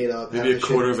 It's made up. Maybe a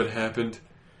quarter of it happened.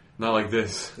 Not like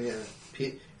this. Yeah.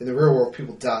 In the real world,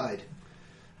 people died.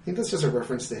 I think that's just a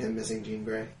reference to him missing Jean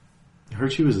Grey. I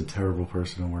heard she was a terrible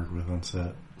person to work with on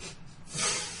set.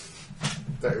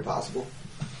 Very possible.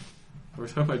 We're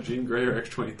talking about Jean Grey or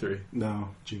X-23? No,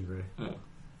 Jean Grey. Oh.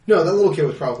 No, that little kid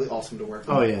was probably awesome to work with.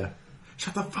 Oh, yeah.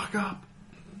 Shut the fuck up.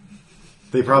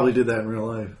 They probably did that in real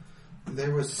life.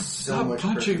 There was so Stop much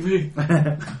punching cursing. me!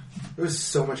 There was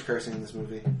so much cursing in this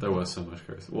movie. There was so much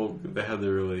cursing. Well, they had to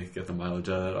really get the mileage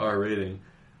out of that R rating.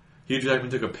 Hugh Jackman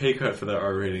took a pay cut for that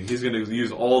R rating. He's going to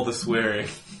use all the swearing.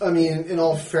 I mean, in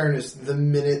all fairness, the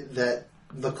minute that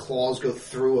the claws go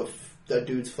through that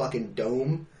dude's fucking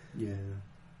dome, Yeah.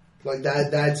 like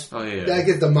that's Oh, yeah. that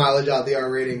gets the mileage out of the R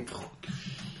rating.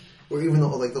 Or even though,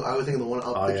 like, I was thinking the one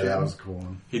up Oh, the yeah, gym. that was a cool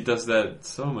one. He does that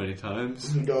so many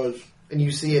times. He does, and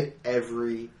you see it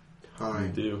every I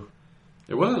time. do.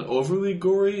 It wasn't overly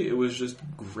gory, it was just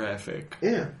graphic.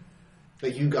 Yeah,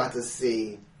 like you got to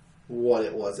see what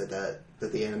it was that the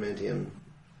adamantium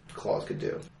claws could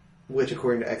do, which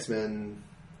according to X-Men,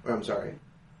 or I'm sorry,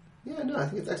 yeah, no, I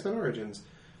think it's X-Men Origins.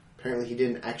 Apparently, he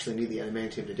didn't actually need the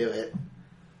adamantium to do it.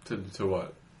 To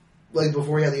what? Like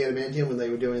before he had the adamantium, when they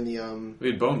were doing the We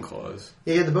had bone claws.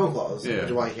 he had the bone claws, Yeah. which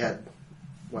is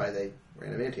why they were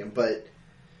adamantium. But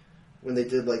when they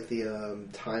did like the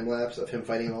time lapse of him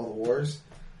fighting in all the wars,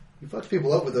 he fucked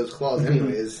people up with those claws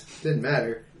anyways. Didn't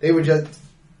matter. They were just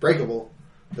breakable.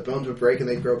 The bones would break and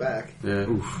they'd grow back. Yeah.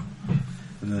 Oof.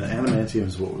 And the adamantium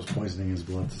is what was poisoning his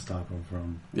blood to stop him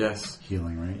from Yes.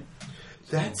 healing, right?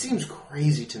 That seems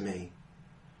crazy to me.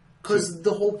 Because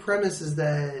the whole premise is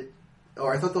that,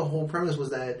 or I thought the whole premise was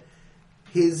that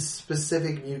his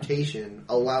specific mutation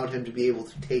allowed him to be able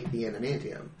to take the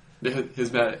adamantium. The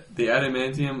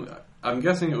adamantium, I'm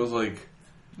guessing it was like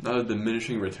not a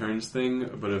diminishing returns thing,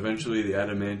 but eventually the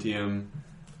adamantium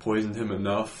poisoned him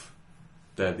enough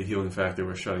that the healing factor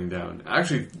was shutting down.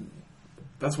 Actually,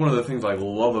 that's one of the things I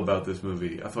love about this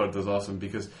movie. I thought it was awesome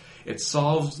because it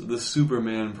solves the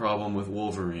Superman problem with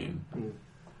Wolverine.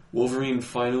 Wolverine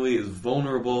finally is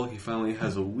vulnerable. He finally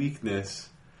has a weakness.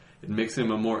 It makes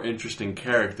him a more interesting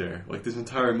character. Like this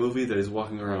entire movie that he's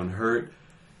walking around hurt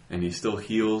and he still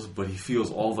heals, but he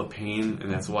feels all the pain, and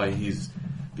that's why he's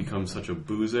become such a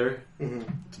boozer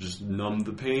to just numb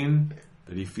the pain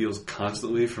that he feels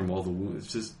constantly from all the wounds.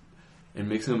 It's just, it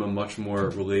makes him a much more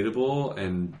relatable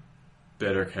and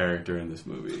better character in this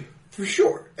movie. For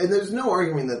sure. And there's no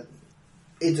arguing that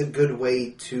it's a good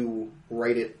way to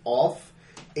write it off.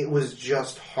 It was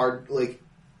just hard, like,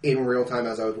 in real time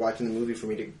as I was watching the movie for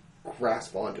me to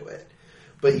grasp onto it.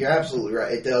 But you're absolutely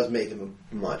right. It does make him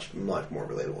a much, much more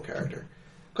relatable character.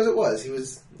 Because it was. He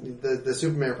was... The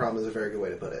Superman problem is a very good way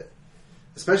to put it.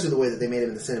 Especially the way that they made him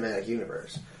in the cinematic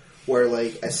universe. Where,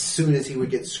 like, as soon as he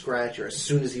would get scratched or as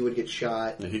soon as he would get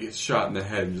shot... Yeah, he gets shot in the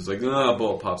head and just like, a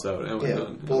bullet pops out. And we're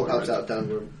done. bullet pops out, done,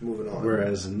 we're moving on.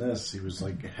 Whereas in this, he was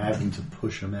like having to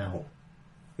push him out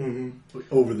Mm-hmm.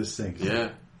 over the sink. Yeah.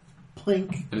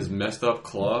 Plink. And his messed up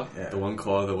claw, Yeah. the one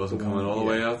claw that wasn't The coming one- all the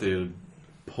way out, they had to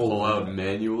pull out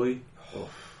manually.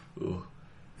 Ooh.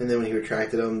 And then when he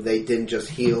retracted them, they didn't just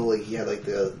heal. Like, he had, like,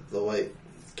 the white...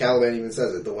 Caliban even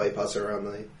says it, the white pus around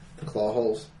the claw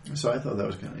holes. So I thought that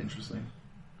was kind of interesting.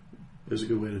 It was a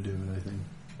good way to do it, I think.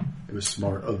 It was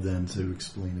smart of them to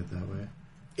explain it that way.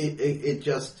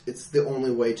 It's the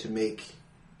only way to make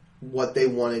what they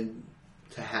wanted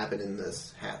to happen in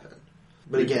this happen.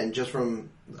 But again, just from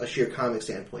a sheer comic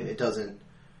standpoint, it doesn't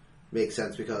make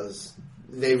sense because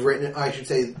they've written it, I should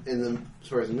say, as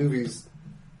far as the movies,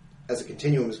 as a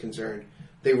continuum is concerned,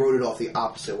 they wrote it off the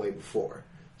opposite way before.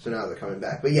 So now they're coming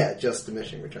back. But yeah, just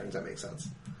diminishing returns, that makes sense.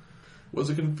 Was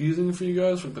it confusing for you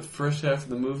guys for the first half of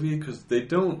the movie? Because they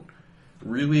don't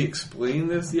really explain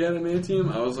this, the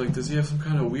adamantium. I was like, does he have some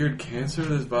kind of weird cancer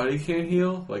that his body can't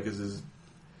heal? Like, is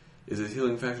his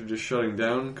healing factor just shutting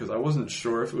down? Because I wasn't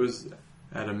sure if it was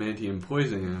adamantium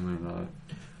poisoning him or not.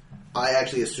 I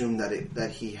actually assumed that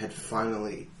he had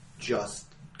finally just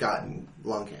gotten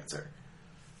lung cancer.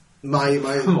 My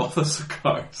From all the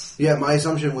cigars. Yeah, my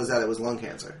assumption was that it was lung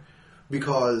cancer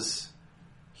because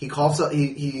he coughs up.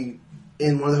 He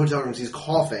in one of the hotel rooms, he's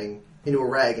coughing into a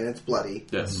rag and it's bloody.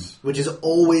 Yes. Which is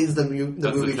always the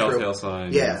That's movie the telltale trope.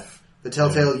 sign. Yeah, the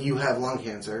telltale you have lung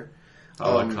cancer. A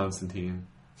la Constantine.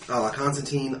 A la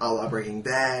Constantine, a la Breaking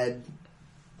Bad.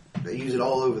 They use it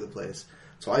all over the place.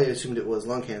 So I assumed it was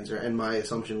lung cancer, and my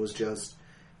assumption was just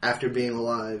after being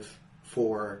alive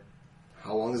for...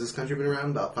 How long has this country been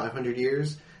around? About 500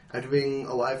 years? After being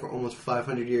alive for almost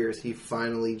 500 years, it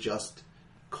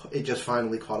just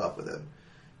finally caught up with him.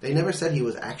 They never said he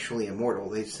was actually immortal.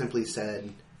 They simply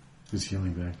said... His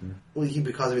healing factor. Well,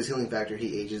 because of his healing factor,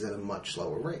 he ages at a much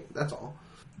slower rate. That's all.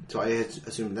 So I had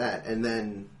assumed that. And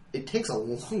then it takes a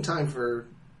long time for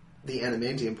the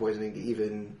adamantium poisoning to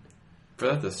even... For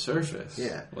that to surface.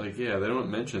 Yeah. Like, yeah, they don't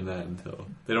mention that until...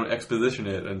 They don't exposition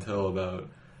it until about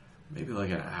maybe like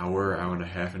an hour and a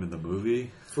half into the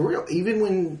movie. For real, even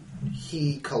when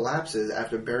he collapses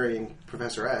after burying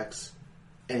Professor X,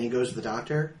 and he goes to the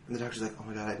doctor, and the doctor's like, "Oh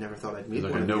my god, I never thought I'd meet He's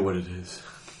like, one I of know you." what it is.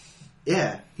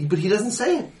 Yeah, but he doesn't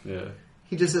say it. Yeah.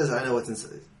 He just says, "I know what's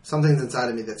inside. Something's inside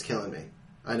of me that's killing me.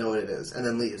 I know what it is," and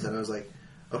then leaves. And I was like,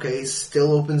 "Okay,"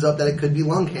 still opens up that it could be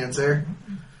lung cancer.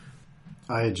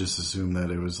 I had just assumed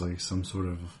that it was like some sort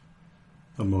of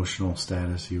emotional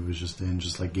status he was just in,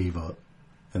 just like gave up,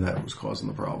 and that was causing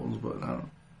the problems. But I don't.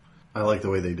 I like the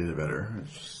way they did it better.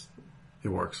 It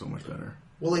works so much better.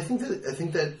 Well, I think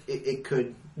that it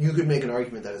could. You could make an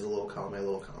argument that is a little column A, a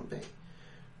little column B.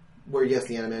 Where yes,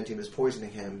 the adamantium is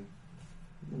poisoning him,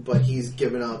 but he's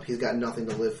given up. He's got nothing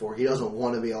to live for. He doesn't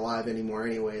want to be alive anymore,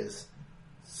 anyways.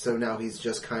 So now he's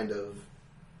just kind of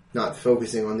not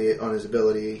focusing on his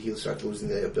ability. He starts losing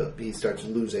He starts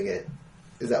losing it.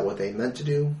 Is that what they meant to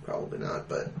do? Probably not.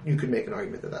 But you could make an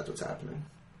argument that that's what's happening.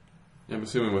 I'm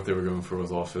assuming what they were going for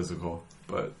was all physical,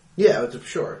 but Yeah,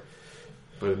 sure.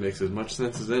 But it makes as much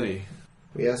sense as any.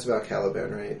 We asked about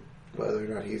Caliban, right? Whether or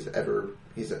not he's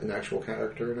an actual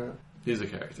character or not. He's a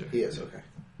character. He is, okay.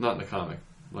 Not in the comic.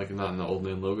 Like, not in the Old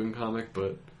Man Logan comic,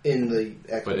 but... In the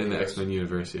X-Men But in the universe. X-Men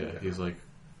universe, yeah. He's like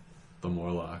the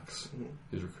Morlocks.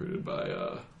 He's recruited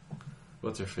by,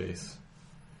 what's her face?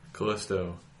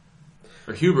 Callisto.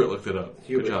 Or Hubert looked it up.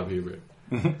 Hubert. Good job, Hubert.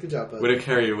 Good job, bud. Way to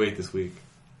carry your weight this week.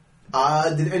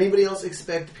 Did anybody else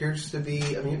expect Pierce to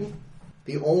be a mutant?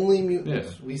 The only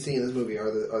mutants Yeah. we see in this movie are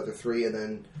the three, and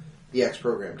then the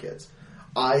X-Program kids.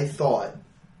 I thought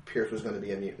Pierce was going to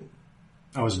be a mutant.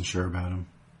 I wasn't sure about him.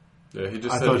 Yeah, he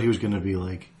just I said... thought he was going to be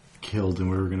like killed, and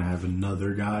we were going to have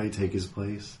another guy take his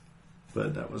place,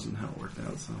 but that wasn't how it worked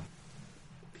out. So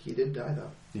He did die,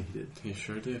 though. yeah, he did. He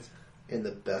sure did. In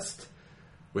the best...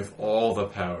 With all the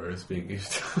powers being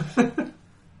used.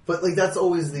 But, like, that's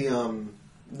always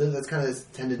that's kind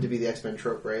of tended to be the X-Men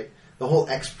trope, right? The whole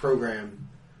X-Program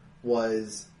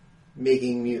was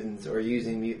making mutants or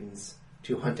using mutants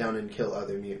to hunt down and kill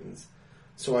other mutants.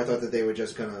 So I thought that they were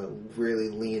just going to really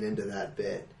lean into that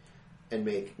bit and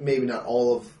make, maybe not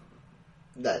all of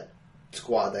that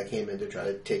squad that came in to try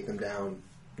to take them down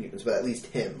mutants, but at least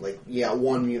him. Like, yeah,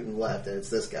 one mutant left, and it's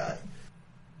this guy.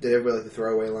 Did everybody like the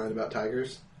throwaway line about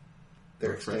tigers?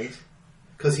 They're extinct.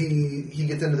 Because he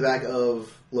gets into the back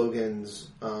of Logan's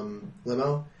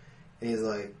limo, and he's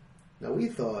like, "Now we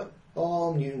thought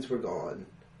all mutants were gone,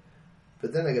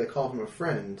 but then I get a call from a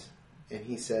friend, and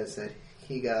he says that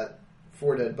he got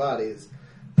 4 dead bodies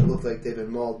that look like they've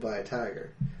been mauled by a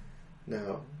tiger.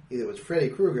 Now, either it was Freddy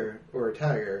Krueger or a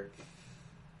tiger.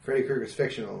 Freddy Krueger's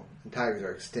fictional, and tigers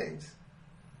are extinct,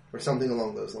 or something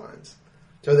along those lines."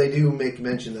 So they do make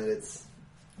mention that it's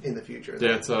in the future.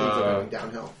 Yeah, it's things are going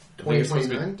downhill.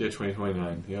 2029? Yeah,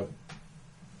 2029. Yep.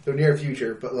 So near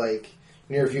future, but like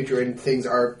near future, and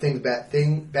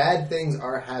bad things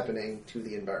are happening to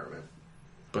the environment.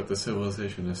 But the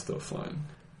civilization is still fine.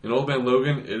 In Old Man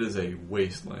Logan, it is a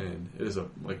wasteland. It is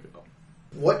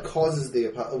What causes the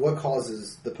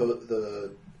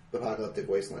apocalyptic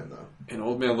wasteland, though? in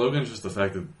Old Man Logan, it's just the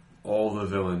fact that all the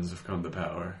villains have come to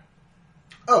power.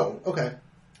 Oh, okay.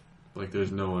 Like,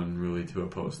 there's no one really to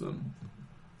oppose them.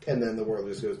 And then the world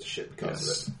just goes to shit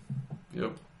because of it.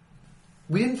 Yep.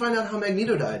 We didn't find out how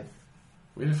Magneto died.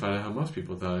 We didn't find out how most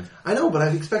people died. I know, but I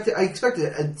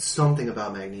expected something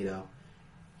about Magneto.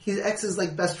 He's X's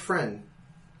like best friend.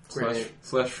 Slash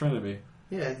frenemy.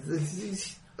 Yeah,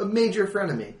 he's a major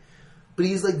frenemy. But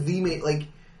he's like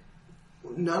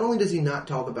not only does he not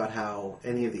talk about how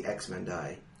any of the X-Men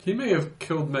die. He may have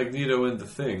killed Magneto in the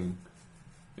Thing,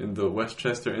 in the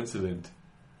Westchester incident.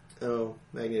 Oh,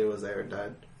 Magneto was there and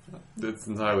died. It's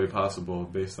entirely possible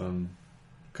based on...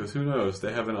 Because who knows?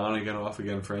 They have an on-again,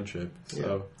 off-again friendship. So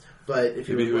Yeah. But if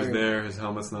maybe he was wearing... there, his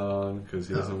helmet's not on, because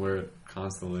he doesn't wear it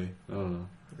constantly. I don't know.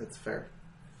 That's fair.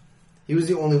 He was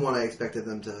the only one I expected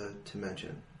them to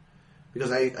mention.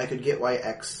 Because I could get why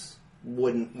X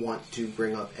wouldn't want to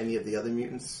bring up any of the other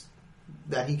mutants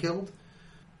that he killed.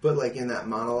 But like in that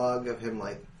monologue of him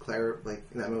in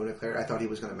that moment of Claire, I thought he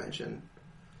was going to mention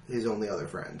his only other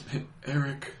friend.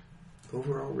 Eric.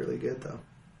 Overall, really good though.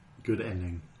 Good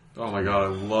ending. Oh my god, I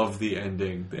love the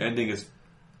ending. The ending is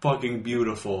fucking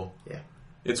beautiful. Yeah.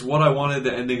 It's what I wanted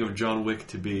the ending of John Wick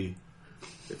to be.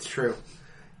 It's true.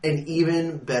 And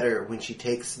even better when she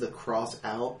takes the cross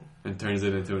out. And turns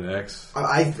it into an X.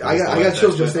 I got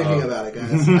chills just thinking about it,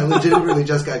 guys. I legitimately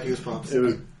just got goosebumps.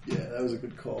 That was a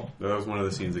good call. That was one of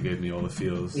the scenes that gave me all the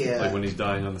feels. Yeah. Like when he's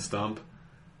dying on the stump,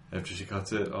 after she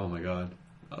cuts it, oh my god.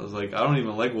 I was like, I don't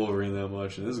even like Wolverine that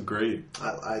much, and this is great.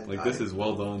 This is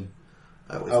well done.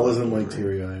 I wasn't like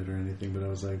teary-eyed or anything, but I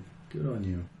was like, good on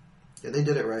you. Yeah, they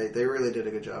did it right. They really did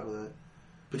a good job of that.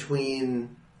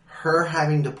 Between her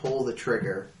having to pull the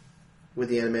trigger with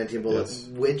the adamantium bullet, Yes.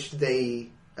 which they,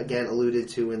 again, alluded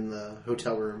to in the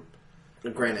hotel room.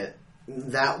 Granted,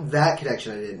 that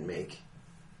connection I didn't make.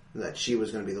 That she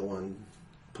was going to be the one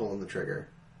pulling the trigger.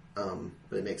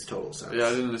 But it makes total sense. Yeah,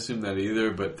 I didn't assume that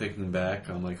either, but thinking back,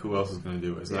 I'm like, who else is going to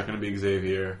do it? It's not going to be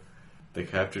Xavier. They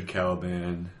captured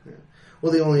Caliban. Yeah.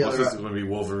 Well, the only Plus, other... it's going to be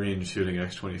Wolverine shooting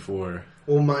X-24.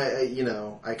 Well,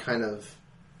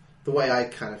 the way I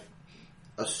kind of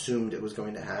assumed it was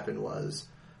going to happen was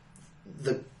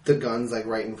the gun's like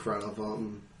right in front of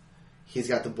him. He's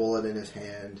got the bullet in his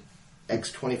hand.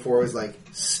 X-24 is like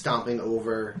stomping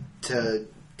over to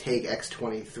take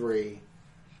X-23,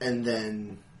 and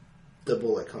then the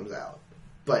bullet comes out.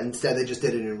 But instead they just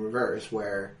did it in reverse,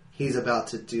 where he's about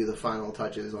to do the final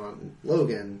touches on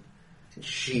Logan, and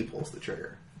she pulls the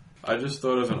trigger. I just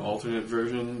thought of an alternate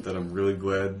version that I'm really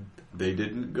glad they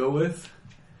didn't go with,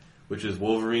 which is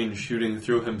Wolverine shooting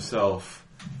through himself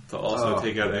to also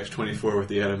take out X-24 with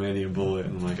the adamantium bullet,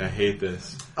 and I'm like, I hate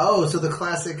this. Oh, so the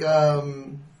classic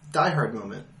Die Hard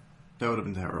moment. That would have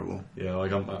been terrible. Yeah,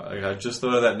 I just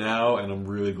thought of that now, and I'm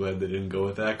really glad they didn't go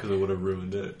with that, because it would have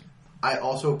ruined it. I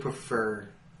also prefer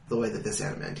the way that this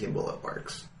adamantium bullet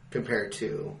works compared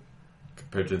to...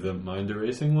 Compared to the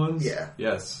mind-erasing ones? Yeah.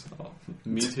 Yes. Oh,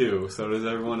 me too. So does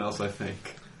everyone else, I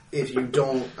think. If you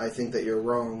don't, I think that you're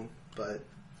wrong, but...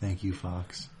 Thank you,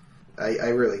 Fox. I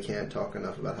really can't talk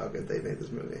enough about how good they made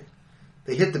this movie.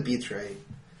 They hit the beats right.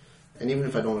 And even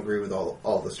if I don't agree with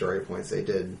all the story points, they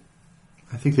did.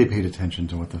 I think they paid attention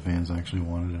to what the fans actually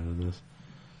wanted out of this.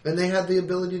 And they had the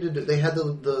ability to do... They had the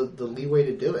leeway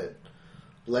to do it.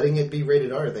 Letting it be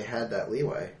rated R, they had that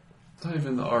leeway. It's not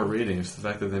even the R rating, it's the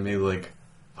fact that they made, like,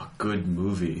 a good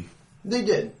movie. They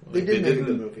did. They did make a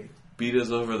good movie. Beat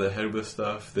us over the head with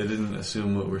stuff. They didn't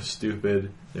assume that we're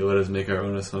stupid. They let us make our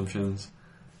own assumptions.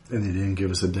 And they didn't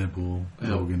give us a Deadpool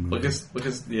Logan movie.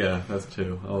 Yeah, that's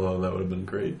too. Although that would have been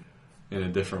great in a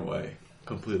different way.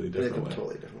 Completely different way.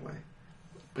 Totally different way.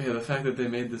 But yeah, the fact that they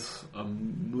made this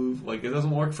move, like, it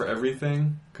doesn't work for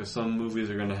everything, because some movies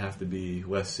are going to have to be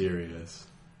less serious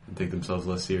and take themselves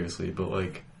less seriously. But,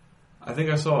 like, I think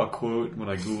I saw a quote when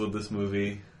I Googled this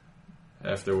movie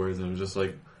afterwards, and it was just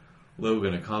like,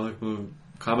 Logan, a comic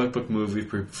book movie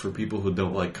for people who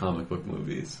don't like comic book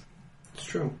movies. It's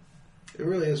true. It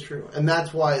really is true. And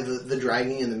that's why the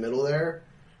dragging in the middle there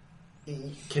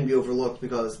can be overlooked,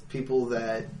 because people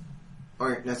that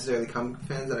aren't necessarily comic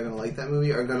fans that are going to like that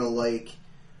movie are going to like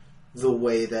the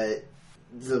way that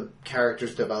the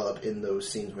characters develop in those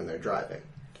scenes when they're driving.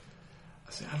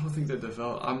 See, I don't think they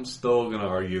develop. I'm still going to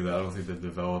argue that I don't think they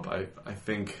develop. I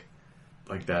think,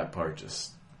 like, that part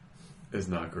just is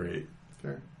not great.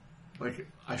 Sure. Like,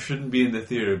 I shouldn't be in the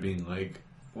theater being like,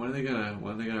 when are they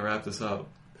gonna wrap this up?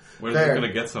 When is Fair. it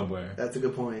gonna get somewhere? That's a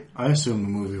good point. I assumed the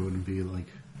movie wouldn't be, like,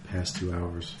 past 2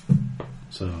 hours.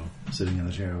 So, sitting in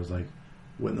the chair, I was like,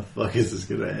 when the fuck is this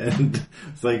gonna end?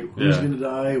 It's like, who's gonna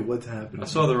die? What's happening? I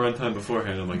saw the runtime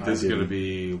beforehand. I'm like, this is gonna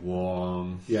be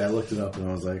long. Yeah, I looked it up and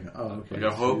I was like, oh, okay.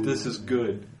 Like, I hope this is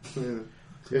good. Yeah.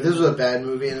 If this was a bad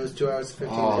movie and it was 2 hours and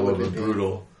 15 minutes, Oh, it it would would have be been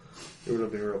brutal. It would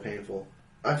have been real painful.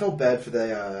 I felt bad for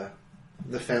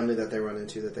the family that they run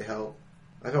into, that they help.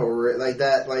 I felt like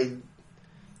that. Like,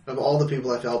 of all the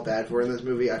people I felt bad for in this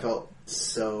movie, I felt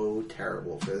so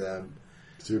terrible for them.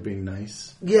 Because they were being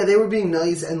nice. Yeah, they were being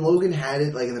nice, and Logan had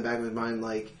it, like, in the back of his mind,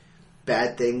 like,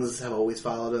 bad things have always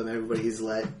followed him. Everybody he's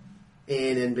let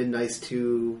in and been nice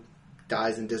to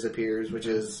dies and disappears, which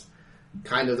is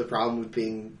kind of the problem with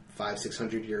being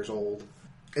 500-600 years old.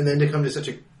 And then to come to such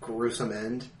a gruesome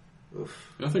end.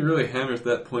 Oof. Nothing really hammers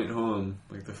that point home,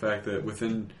 like the fact that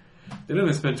they don't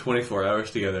even spend 24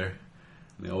 hours together,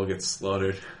 and they all get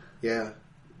slaughtered. Yeah.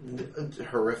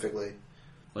 Horrifically.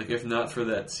 Like, if not for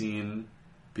that scene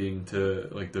being to,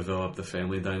 like, develop the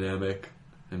family dynamic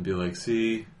and be like,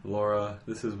 see, Laura,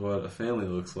 this is what a family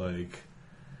looks like.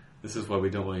 This is why we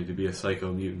don't want you to be a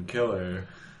psycho mutant killer.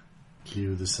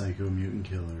 Cue the psycho mutant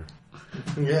killer.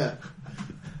 Yeah.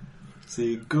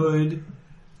 See, good,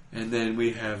 and then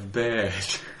we have bad.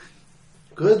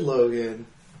 Good Logan.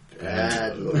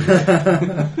 Bad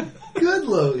Logan. Good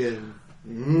Logan.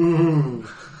 Mm.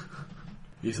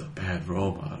 He's a bad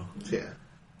role model. Yeah.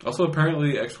 Also,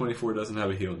 apparently, X-24 doesn't have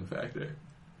a healing factor.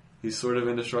 He's sort of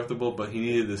indestructible, but he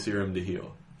needed the serum to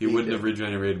heal. He wouldn't have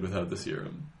regenerated without the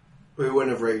serum. We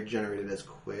wouldn't have regenerated as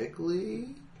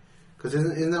quickly? Because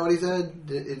isn't that what he said?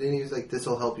 Didn't he was like, this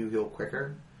will help you heal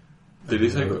quicker? Did he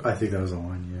say? I think that was a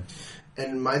line, yeah.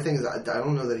 And my thing is, I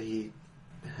don't know that he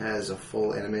has a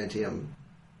full adamantium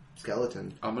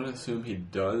skeleton. I'm gonna assume he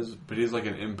does, but he's like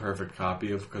an imperfect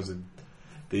copy of because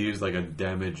they used like a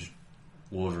damaged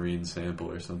Wolverine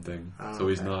sample or something. Oh, so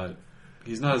he's not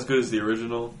as good as the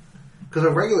original. Because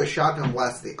a regular shotgun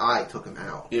blast to the eye took him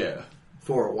out Yeah.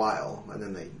 for a while, and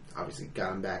then they obviously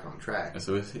got him back on track.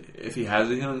 So if he has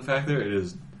a healing factor, it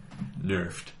is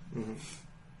nerfed. Mm-hmm.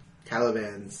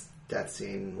 Caliban's death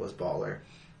scene was baller.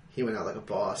 He went out like a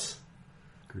boss.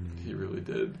 He really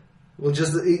did. Well,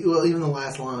 even the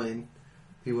last line,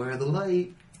 "Beware the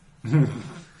light,"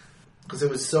 because it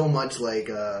was so much like.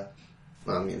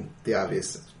 The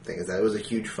obvious thing is that it was a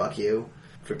huge fuck you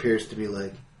for Pierce to be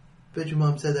like, "Bet your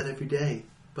mom said that every day.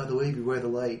 By the way, beware the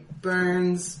light.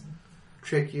 Burns,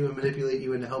 trick you and manipulate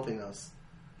you into helping us."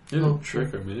 He didn't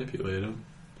trick or manipulate him.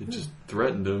 He just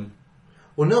threatened him.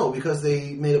 Well, no, because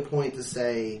they made a point to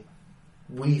say,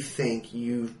 "We think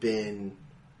you've been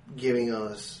giving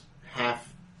us half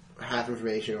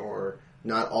information or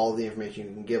not all the information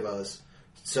you can give us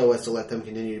so as to let them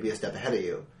continue to be a step ahead of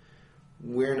you.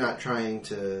 We're not trying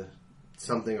to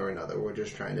something or another. We're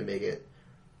just trying to make it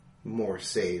more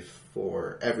safe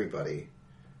for everybody."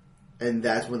 And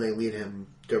that's when they lead him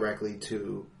directly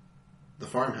to the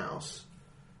farmhouse.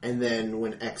 And then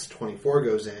when X-24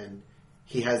 goes in,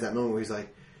 he has that moment where he's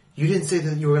like, "You didn't say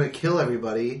that you were going to kill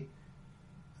everybody."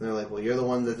 And they're like, "Well, you're the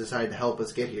one that decided to help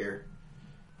us get here."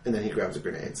 And then he grabs the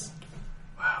grenades.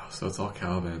 Wow, so it's all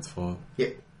Caliban's fault. Yeah.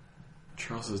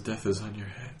 Charles's death is on your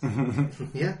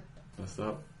head. Yeah. Messed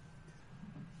up.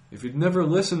 If you'd never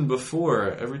listened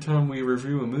before, every time we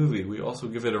review a movie, we also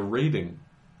give it a rating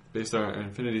based on our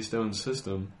Infinity Stones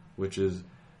system, which is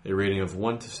a rating of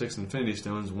 1 to 6 Infinity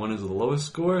Stones. 1 is the lowest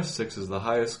score, 6 is the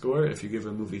highest score. If you give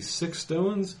a movie 6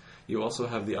 stones, you also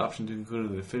have the option to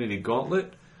include an Infinity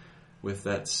Gauntlet with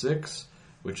that 6,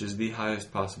 which is the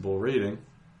highest possible rating.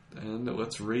 And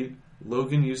let's rate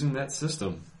Logan using that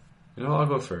system. I'll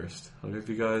go first. I'll give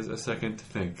you guys a second to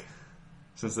think,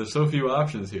 since there's so few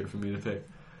options here for me to pick.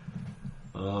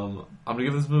 I'm going to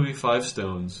give this movie 5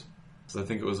 stones, because I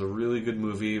think it was a really good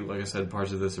movie. Like I said,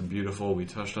 parts of this are beautiful. We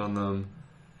touched on them.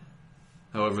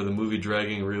 However, the movie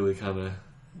dragging really kind of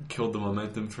killed the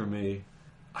momentum for me.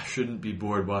 I shouldn't be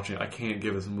bored watching. I can't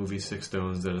give this movie 6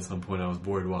 stones that at some point I was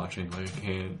bored watching. Like,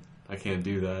 I can't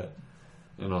do that.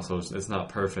 And also, it's not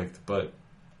perfect, but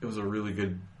it was a really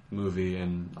good movie,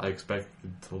 and I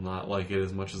expected to not like it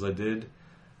as much as I did,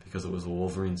 because it was a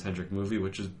Wolverine-centric movie,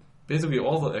 which is basically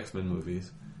all the X-Men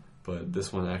movies. But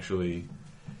this one actually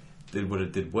did what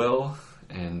it did well,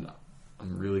 and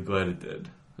I'm really glad it did.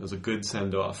 It was a good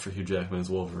send-off for Hugh Jackman as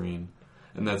Wolverine,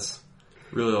 and that's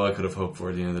really all I could have hoped for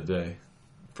at the end of the day.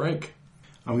 Frank?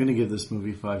 I'm going to give this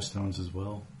movie 5 stones as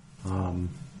well.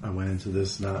 I went into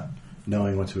this not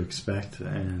knowing what to expect,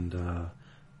 and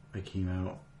I came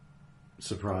out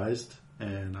surprised,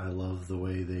 and I love the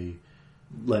way they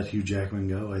let Hugh Jackman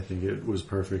go. I think it was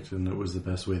perfect, and it was the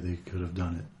best way they could have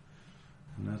done it.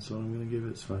 And that's what I'm going to give it.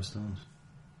 It's 5 stones.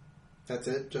 That's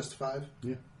it? Just 5?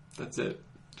 Yeah. That's it.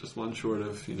 Just one short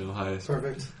of, highest.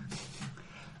 Perfect.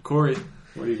 Corey,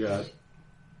 what do you got?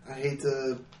 I hate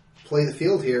to play the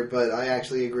field here, but I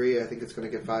actually agree. I think it's going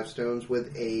to get 5 stones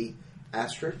with a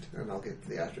asterisk, and I'll get to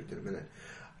the asterisk in a minute.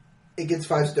 It gets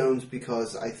 5 stones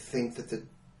because I think that the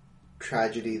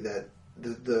tragedy that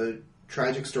the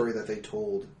tragic story that they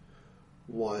told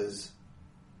was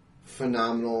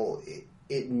phenomenal.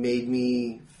 It made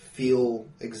me feel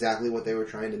exactly what they were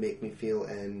trying to make me feel,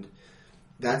 and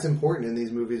that's important in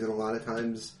these movies. And a lot of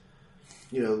times,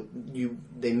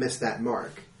 they miss that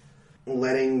mark.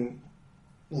 Letting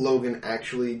Logan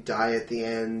actually die at the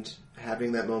end,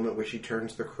 having that moment where she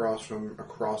turns the cross from a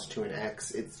cross to an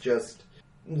X, it's just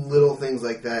little things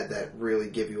like that that really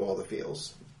give you all the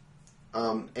feels.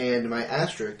 And my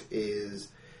asterisk is,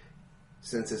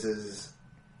 since this is,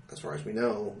 as far as we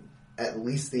know, at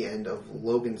least the end of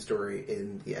Logan's story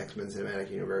in the X-Men Cinematic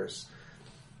Universe,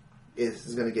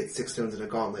 is going to get 6 stones in a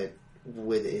gauntlet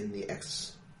within the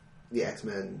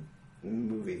X-Men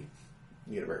movie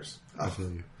universe. I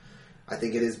feel you. I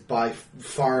think it is by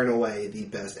far and away the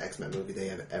best X-Men movie they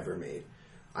have ever made.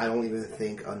 I don't even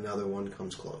think another one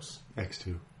comes close.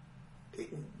 X2.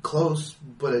 Close,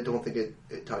 but I don't think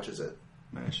it touches it.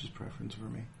 That's just preference for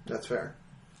me. That's fair.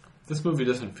 This movie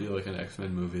doesn't feel like an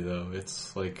X-Men movie, though.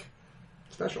 It's like...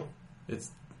 Special.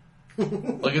 It's...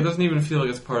 like, it doesn't even feel like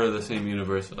it's part of the same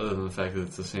universe, other than the fact that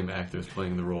it's the same actors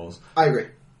playing the roles. I agree.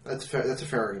 That's fair. That's a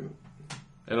fair argument.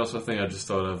 And also a thing I just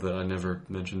thought of that I never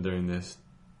mentioned during this.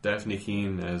 Daphne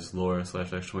Keane as Laura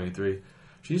 /X-23.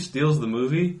 She steals the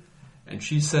movie, and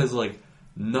she says, like,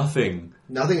 nothing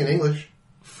Nothing in English.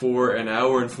 for an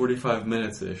hour and 45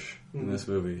 minutes-ish in this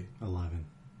movie. 11.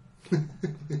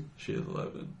 She is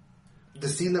 11. The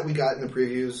scene that we got in the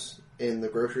previews in the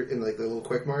grocery, in like the little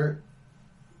Quick Mart,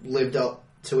 lived up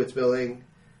to its billing.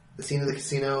 The scene in the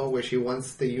casino where she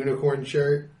wants the unicorn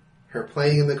shirt, her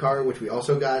playing in the car, which we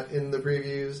also got in the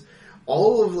previews.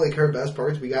 All of like her best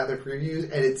parts we got in the previews,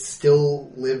 and it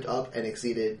still lived up and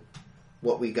exceeded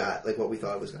what we got, like what we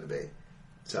thought it was going to be.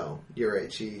 So you're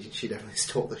right, she definitely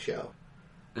stole the show.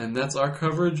 And that's our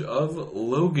coverage of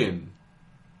Logan.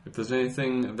 If there's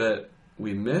anything that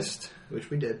we missed, Which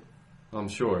we did. I'm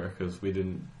sure, because we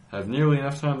didn't have nearly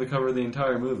enough time to cover the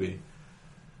entire movie.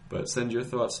 But send your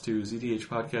thoughts to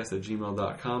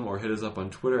zthpodcast@gmail.com or hit us up on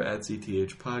Twitter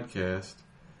 @zthpodcast.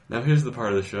 Now here's the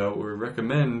part of the show where we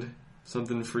recommend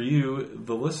something for you,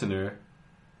 the listener,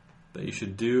 that you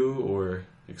should do or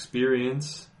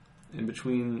experience in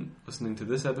between listening to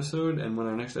this episode and when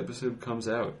our next episode comes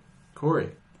out.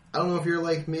 Corey. I don't know if you're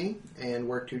like me and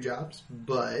work 2 jobs,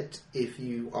 but if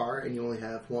you are and you only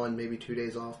have 1, maybe 2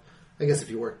 days off, I guess if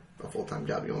you work a full-time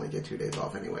job, you only get 2 days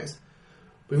off anyways.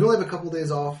 But if you only have a couple days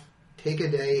off, take a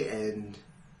day and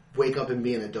wake up and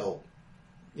be an adult.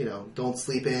 You know, don't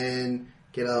sleep in,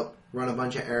 get up, run a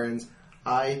bunch of errands.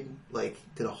 I,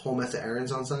 did a whole mess of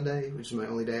errands on Sunday, which is my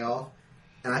only day off,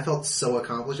 and I felt so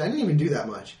accomplished. I didn't even do that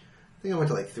much. I think I went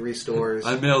to 3 stores.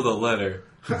 I mailed a letter.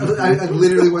 I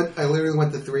literally went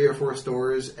to 3 or 4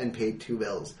 stores and paid 2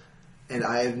 bills, and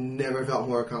I have never felt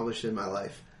more accomplished in my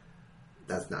life.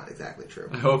 That's not exactly true.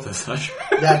 I hope that's not true.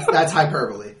 That's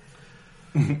hyperbole.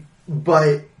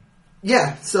 But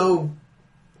yeah, so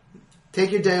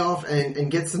take your day off and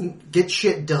get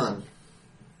shit done.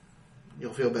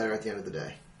 You'll feel better at the end of the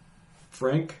day.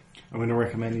 Frank? I'm going to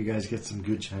recommend you guys get some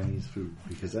good Chinese food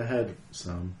because I had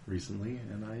some recently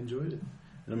and I enjoyed it.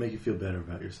 It'll make you feel better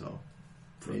about yourself.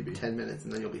 For Maybe 10 minutes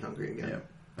and then you'll be hungry again.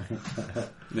 Yeah.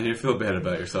 Then you feel bad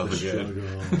about yourself The again.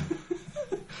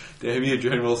 struggle. Damn you,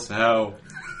 General Tsao.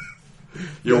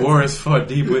 Your war is fought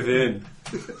deep within.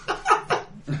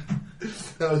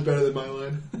 That was better than my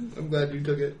line. I'm glad you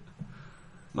took it.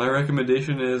 My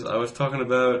recommendation is, I was talking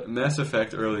about Mass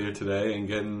Effect earlier today and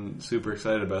getting super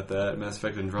excited about that. Mass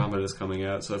Effect Andromeda is coming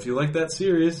out. So if you like that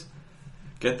series,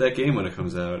 get that game when it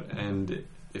comes out. And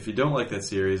if you don't like that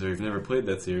series or you've never played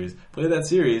that series, play that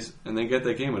series and then get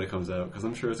that game when it comes out because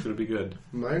I'm sure it's going to be good.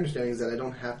 My understanding is that I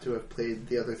don't have to have played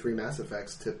the other 3 Mass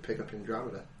Effects to pick up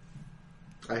Andromeda.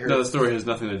 I heard No, the story has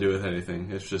nothing to do with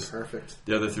anything. It's just perfect.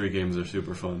 the other 3 games are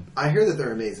super fun. I hear that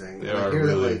they're amazing. They And I are hear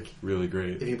really, that really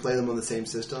great. if you play them on the same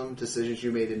system, decisions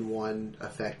you made in one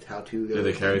affect how 2 goes. Yeah,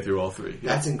 they carry through all 3.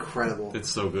 That's incredible. It's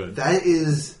so good. That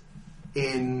is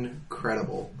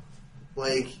incredible.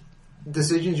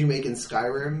 Decisions you make in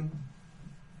Skyrim,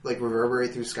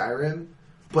 reverberate through Skyrim,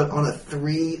 but on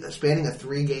spanning a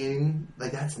 3 game,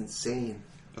 that's insane.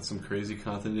 That's some crazy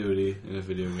continuity in a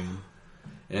video game.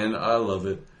 And I love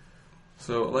it.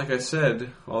 So, like I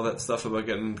said, all that stuff about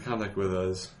getting in contact with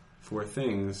us for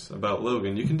things about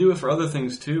Logan, you can do it for other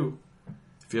things too.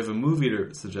 If you have a movie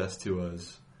to suggest to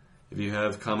us, if you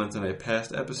have comments on a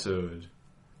past episode,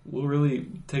 we'll really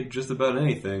take just about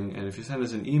anything. And if you send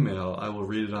us an email, I will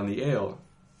read it on the air.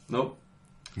 Nope.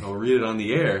 I'll read it on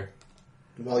the air.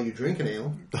 While you drink an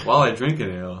ale. While I drink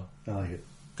an ale. I like it.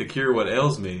 To cure what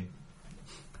ails me.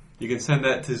 You can send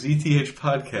that to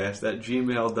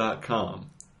zthpodcast@gmail.com.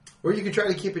 Or you can try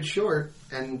to keep it short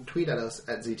and tweet at us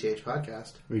at ZTH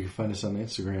Podcast. Or you can find us on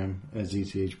Instagram at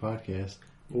ZTH Podcast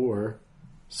or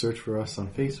search for us on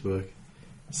Facebook,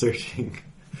 searching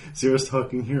Zero's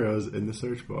Talking Heroes in the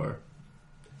search bar.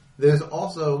 There's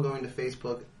also going to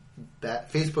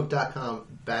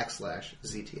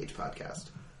facebook.com/ZTH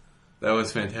Podcast. That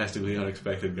was fantastically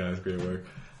unexpected, guys. Great work.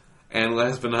 And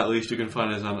last but not least, you can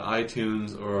find us on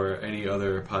iTunes or any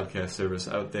other podcast service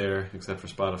out there, except for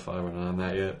Spotify. We're not on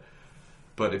that yet.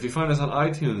 But if you find us on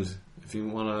iTunes, if you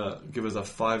want to give us a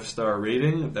 5-star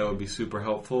rating, that would be super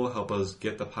helpful. Help us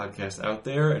get the podcast out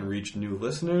there and reach new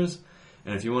listeners.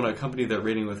 And if you want to accompany that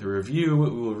rating with a review, we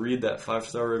will read that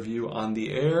 5-star review on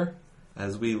the air,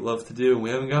 as we love to do. And we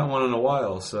haven't gotten one in a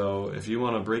while, so if you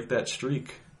want to break that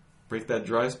streak, break that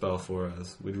dry spell for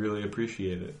us, we'd really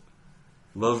appreciate it.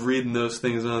 Love reading those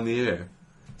things on the air.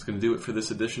 That's going to do it for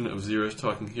this edition of Zero's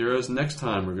Talking Heroes. Next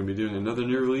time, we're going to be doing another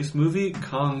new release movie,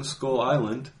 Kong Skull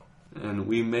Island. And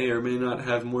we may or may not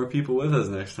have more people with us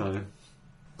next time.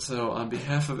 So, on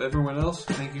behalf of everyone else,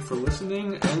 thank you for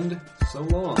listening, and so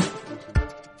long.